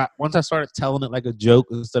once I started telling it like a joke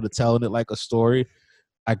instead of telling it like a story,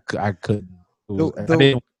 I couldn't.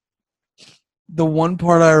 The one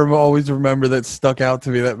part I always remember that stuck out to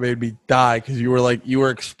me that made me die because you were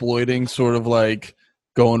exploiting sort of like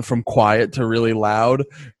going from quiet to really loud.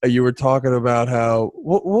 You were talking about how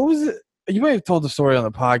what was it? You may have told the story on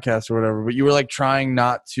the podcast or whatever, but you were like trying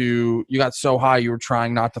not to. You got so high you were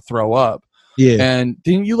trying not to throw up. Yeah. And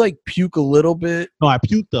didn't you like puke a little bit? No, I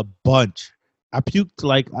puked a bunch. I puked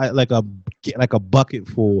like a bucket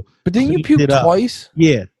full. But didn't you puke twice?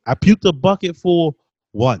 Yeah, I puked a bucket full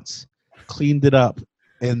once. Cleaned it up,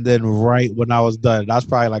 and then right when I was done, I was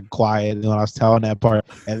probably like quiet when I was telling that part,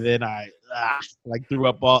 and then I like threw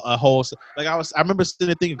up a whole like I remember sitting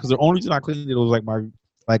there thinking because the only reason I cleaned it was like my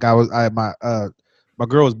girl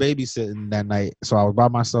was babysitting that night, so I was by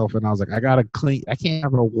myself, and I was like, I gotta clean. I can't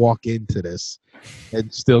ever walk into this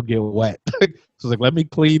and still get wet. So I was like, let me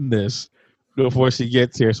clean this before she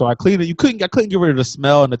gets here. So I cleaned it. I couldn't get rid of the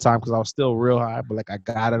smell in the time because I was still real high, but like I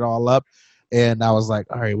got it all up. And I was like,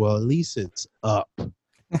 all right, well, at least it's up. And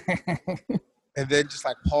then just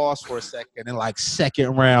like pause for a second and like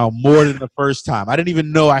second round more than the first time. I didn't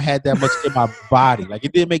even know I had that much in my body. Like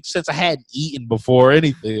it didn't make sense. I hadn't eaten before or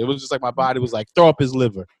anything. It was just like my body was like, throw up his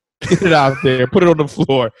liver. Get it out there. Put it on the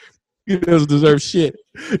floor. He doesn't deserve shit.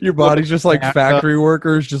 Your body's just like factory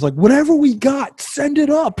workers, just like, whatever we got, send it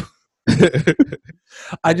up.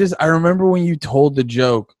 I remember when you told the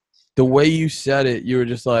joke, the way you said it, you were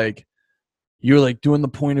just like, you're like doing the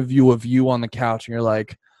point of view of you on the couch, and you're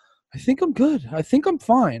like, I think I'm good. I think I'm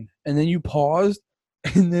fine. And then you paused,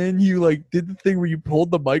 and then you like did the thing where you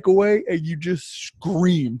pulled the mic away and you just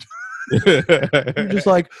screamed. You're just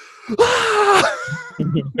like, ah!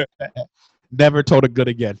 Never told it good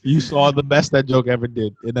again. You saw the best that joke ever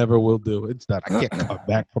did. It never will do. It's not. I can't come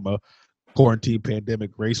back from a quarantine,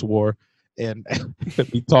 pandemic, race war, and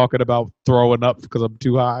be talking about throwing up because I'm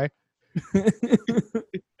too high.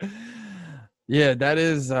 Yeah, that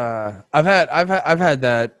is. I've had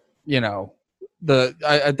that. You know,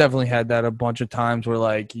 I definitely had that a bunch of times where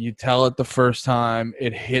like you tell it the first time,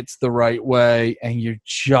 it hits the right way, and you're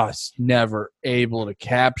just never able to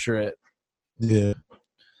capture it. Yeah.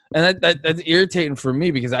 And that's irritating for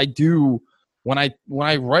me because I do when I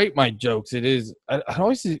write my jokes, it is I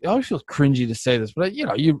always feel cringy to say this, but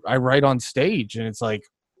I write on stage and it's like,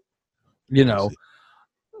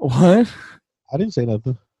 what? I didn't say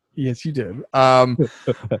nothing. Yes, you did.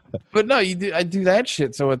 But no, you do. I do that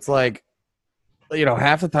shit. So it's like,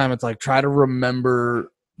 half the time it's like try to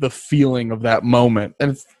remember the feeling of that moment,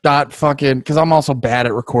 and it's not fucking because I'm also bad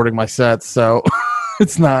at recording my sets, so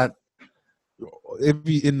it's not.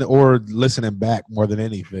 Or listening back more than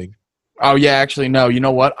anything. Oh yeah, actually no. You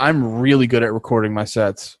know what? I'm really good at recording my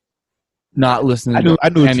sets, not listening to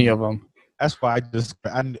any of them. That's why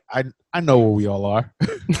I know where we all are.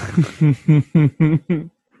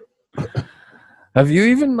 Have you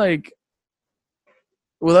even like?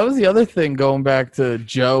 Well, that was the other thing. Going back to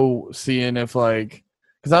Joe, seeing if like,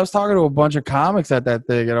 because I was talking to a bunch of comics at that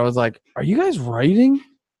thing, and I was like, "Are you guys writing?"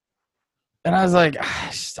 And I was like,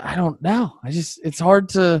 I don't know. It's hard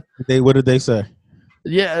to. What did they say?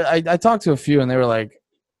 Yeah, I talked to a few, and they were like,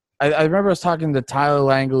 I remember I was talking to Tyler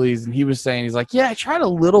Langleys, and he was saying, he's like, yeah, I tried a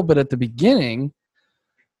little bit at the beginning,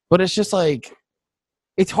 but it's just like,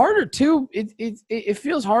 it's harder too. It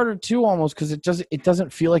feels harder too, almost because it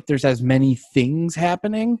doesn't feel like there's as many things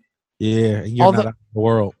happening. Yeah, and you're not out of the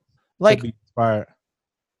world. Like, be inspired.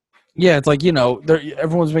 Yeah, it's like,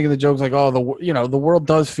 everyone's making the jokes like, oh, the world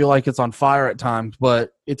does feel like it's on fire at times,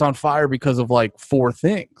 but it's on fire because of like 4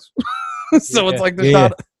 things. So it's like there's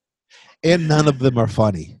not. And none of them are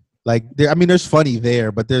funny. Like, there's funny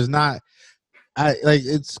there, but there's not.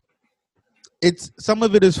 It's some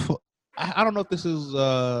of it is. I don't know if this is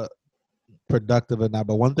productive or not,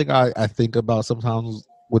 but one thing I think about sometimes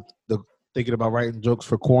with the thinking about writing jokes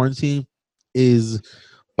for quarantine is,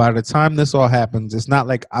 by the time this all happens, it's not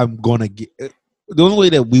like I'm gonna get. The only way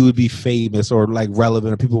that we would be famous or like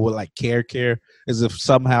relevant or people would like care is if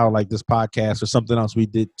somehow like this podcast or something else we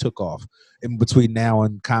did took off in between now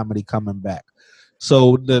and comedy coming back.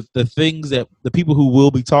 So the things that the people who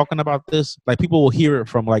will be talking about this, like people will hear it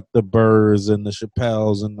from like the Burrs and the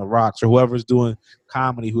Chappelles and the Rocks or whoever's doing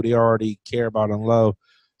comedy who they already care about and love.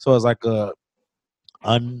 So it's like a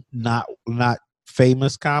not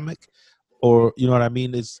famous comic. Or, you know what I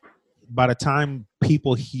mean? It's by the time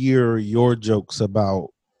people hear your jokes about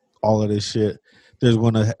all of this shit, they're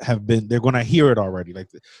going to hear it already. Like,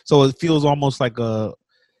 so it feels almost like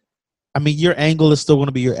your angle is still going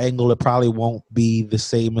to be your angle. It probably won't be the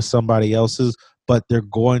same as somebody else's, but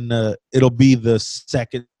it'll be the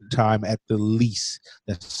second time at the least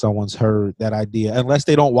that someone's heard that idea, unless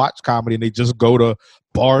they don't watch comedy and they just go to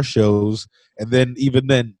bar shows. And then even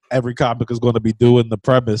then, every comic is going to be doing the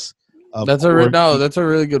premise. That's a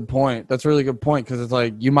really good point. That's a really good point because it's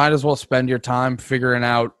like you might as well spend your time figuring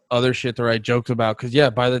out other shit to write jokes about.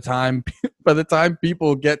 Because by the time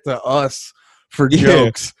people get to us for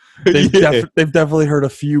jokes, they've definitely heard a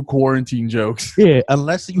few quarantine jokes. Yeah,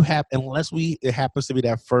 unless it happens to be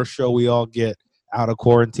that first show we all get out of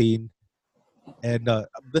quarantine. And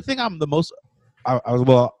the thing I'm the most,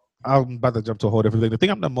 I'm about to jump to a whole different thing. The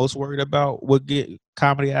thing I'm the most worried about would get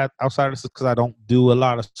comedy outside of this because I don't do a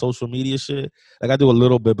lot of social media shit. Like I do a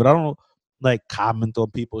little bit, but I don't like comment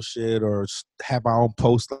on people's shit or have my own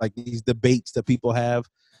posts like these debates that people have.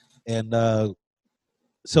 And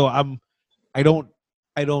so I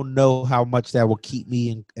don't know how much that will keep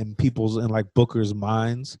me in people's and like bookers'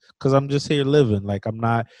 minds because I'm just here living. Like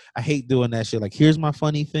I hate doing that shit. Like here's my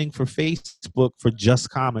funny thing for Facebook for Just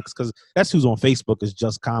Comics because that's who's on Facebook is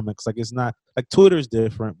Just Comics. Like it's not like Twitter's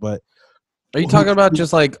different, but are you talking about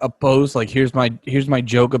just like a post like here's my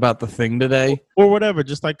joke about the thing today or whatever?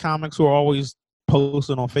 Just like comics who are always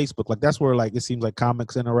posting on Facebook. Like that's where like it seems like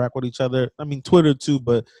comics interact with each other. I mean Twitter too,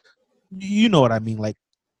 but you know what I mean. Like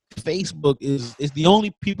Facebook is the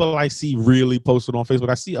only people I see really posted on Facebook.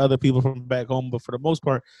 I see other people from back home, but for the most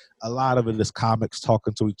part, a lot of it is comics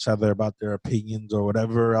talking to each other about their opinions or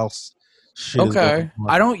whatever else. Okay,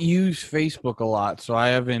 I don't use Facebook a lot, so I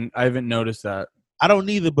haven't noticed that. I don't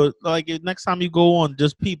either, but like next time you go on,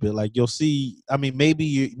 just peep it. Like you'll see. I mean, maybe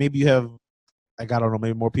you have like I don't know,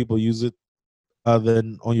 maybe more people use it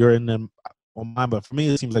than on your end than on mine. But for me,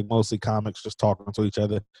 it seems like mostly comics just talking to each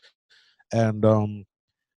other, and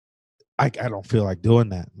I don't feel like doing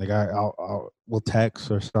that. Like we'll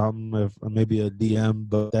text or something, if or maybe a DM.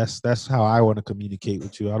 But that's how I want to communicate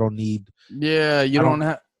with you. I don't need. Yeah, you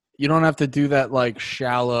don't have to do that like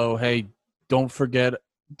shallow. Hey, don't forget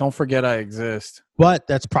I exist. But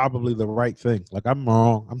that's probably the right thing. Like I'm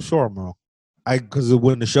wrong. I'm sure I'm wrong. Because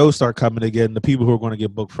when the shows start coming again, the people who are going to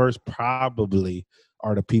get booked first probably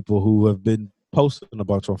are the people who have been posting a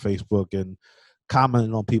bunch on Facebook and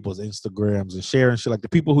commenting on people's Instagrams and sharing shit. Like the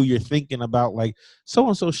people who you're thinking about, like so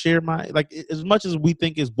and so shared my like. As much as we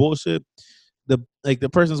think it's bullshit, the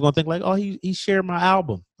person's gonna think like, oh, he shared my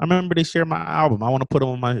album. I remember they shared my album. I want to put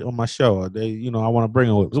them on my show. They I want to bring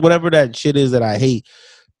them with whatever that shit is that I hate.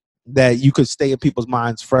 That you could stay in people's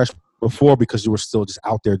minds fresh before because you were still just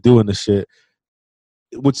out there doing the shit.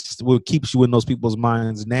 Which what keeps you in those people's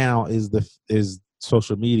minds now is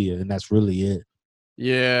social media, and that's really it.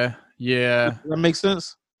 Yeah. Does that make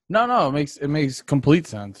sense? No, it makes complete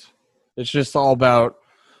sense. It's just all about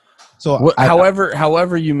so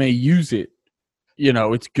however you may use it.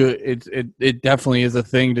 It's good. It definitely is a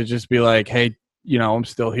thing to just be like, hey, I'm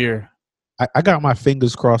still here. I got my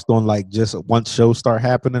fingers crossed on like just once shows start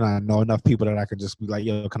happening, I know enough people that I can just be like,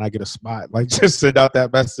 yo, can I get a spot? Like just send out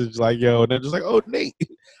that message like, yo, and they're just like, oh, Nate.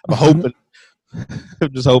 I'm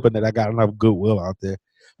just hoping that I got enough goodwill out there.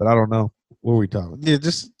 But I don't know. What are we talking? Yeah,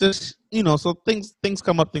 just so things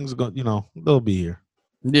come up, things go, they'll be here.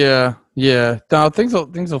 Yeah. No, things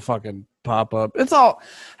will fucking pop up. It's all.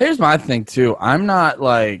 Here's my thing too. I'm not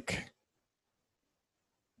like.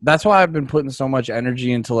 That's why I've been putting so much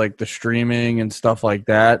energy into like the streaming and stuff like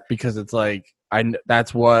that, because it's like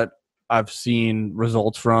that's what I've seen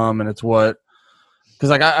results from, and it's what because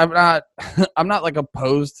like I'm not like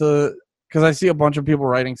opposed to, because I see a bunch of people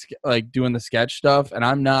writing like doing the sketch stuff, and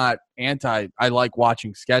I'm not anti. I like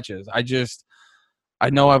watching sketches. I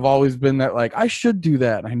know I've always been that like I should do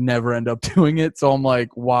that, and I never end up doing it. So I'm like,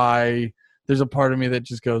 why? There's a part of me that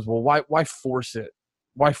just goes, well, why force it?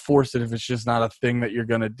 Why force it if it's just not a thing that you're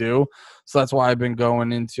gonna do? So that's why I've been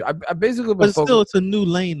going into. I basically, but still, it's a new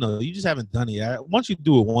lane though. You just haven't done it yet. Once you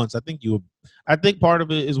do it once, I think part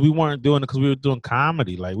of it is we weren't doing it because we were doing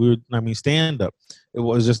comedy. Like stand up. It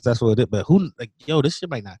was just that's what it did. But this shit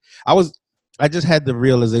might not. I just had the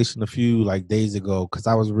realization a few like days ago because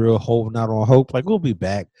I was real holding out on hope. Like we'll be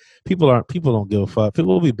back. People don't give a fuck.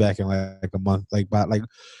 People will be back in like a month.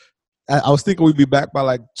 I was thinking we'd be back by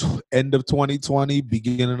like end of 2020,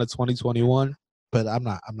 beginning of 2021, but I'm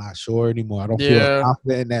not sure anymore. I don't feel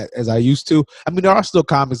confident in that as I used to. I mean, there are still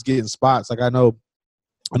comics getting spots. Like I know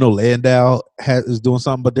Landau is doing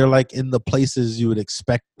something, but they're like in the places you would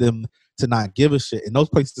expect them to not give a shit, and those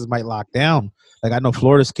places might lock down. Like I know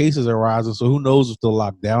Florida's cases are rising, so who knows if they'll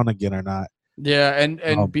lock down again or not. Yeah, and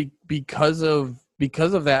because of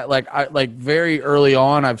that, like very early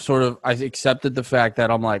on, I accepted the fact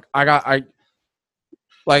that I'm like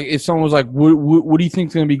like if someone was like, what do you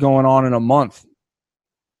think's gonna be going on in a month?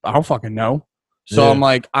 I don't fucking know. So I'm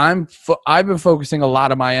like, I've been focusing a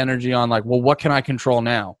lot of my energy on like, well, what can I control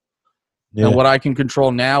now? Yeah. And what I can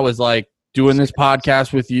control now is like doing this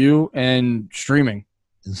podcast with you and streaming.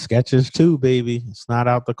 And sketches too, baby. It's not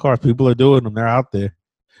out the car. People are doing them. They're out there.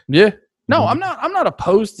 Yeah. No, I'm not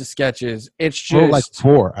opposed to sketches. It's just I wrote like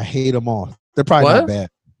 4. I hate them all. They're probably not bad.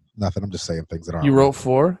 Nothing. I'm just saying things that aren't. You wrote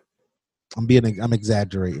 4? I'm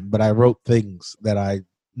exaggerating, but I wrote things that I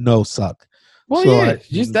know suck. Well, so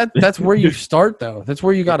yeah, that's where you start though. That's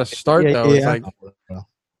where you got to start though. It's like,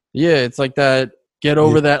 it's like that. Get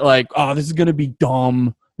over that. Like, oh, this is gonna be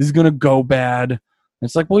dumb. This is gonna go bad.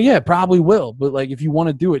 It's like, well, yeah, it probably will. But like, if you want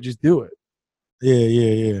to do it, just do it.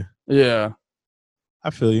 Yeah. I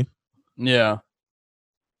feel you. Yeah.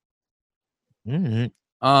 Mm-hmm.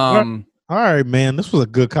 All right, man. This was a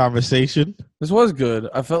good conversation. This was good.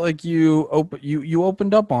 I felt like you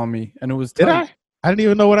opened up on me, and it was tight. Did I? I didn't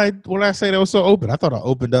even know what I say that was so open. I thought I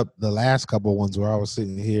opened up the last couple ones where I was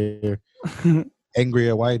sitting here angry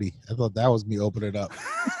at Whitey. I thought that was me opening up.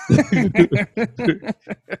 This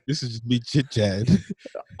is just me chit chatting.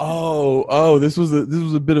 Oh, this was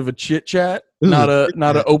a bit of a chit chat, not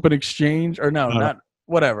an open exchange, or not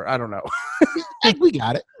whatever. I don't know. We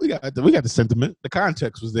got it. We got the sentiment. The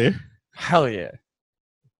context was there. Hell yeah.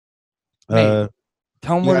 Tell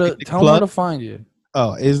them where to find you.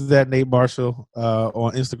 Oh, is that Nate Marshall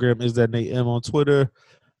on Instagram? Is that Nate M on Twitter?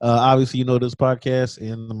 Obviously, this podcast,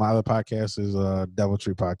 and my other podcast is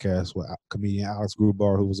Deviltry Podcast with comedian Alex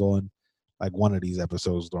Grubar, who was on like one of these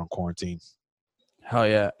episodes during quarantine. Hell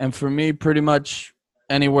yeah. And for me, pretty much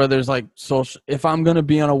anywhere there's like social, if I'm going to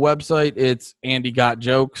be on a website, it's Andy Got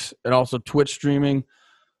Jokes. And also Twitch streaming,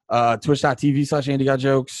 twitch.tv/Andy Got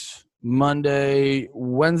Jokes. Monday,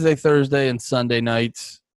 Wednesday, Thursday, and Sunday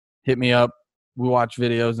nights. Hit me up. We watch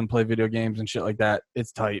videos and play video games and shit like that.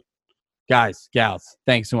 It's tight. Guys, gals,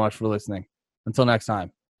 thanks so much for listening. Until next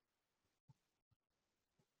time.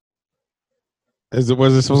 Was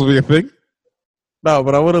it supposed to be a thing? No,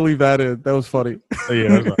 but I want to leave that in. That was funny.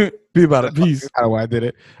 Yeah, Be about it. Peace. How I did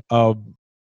it.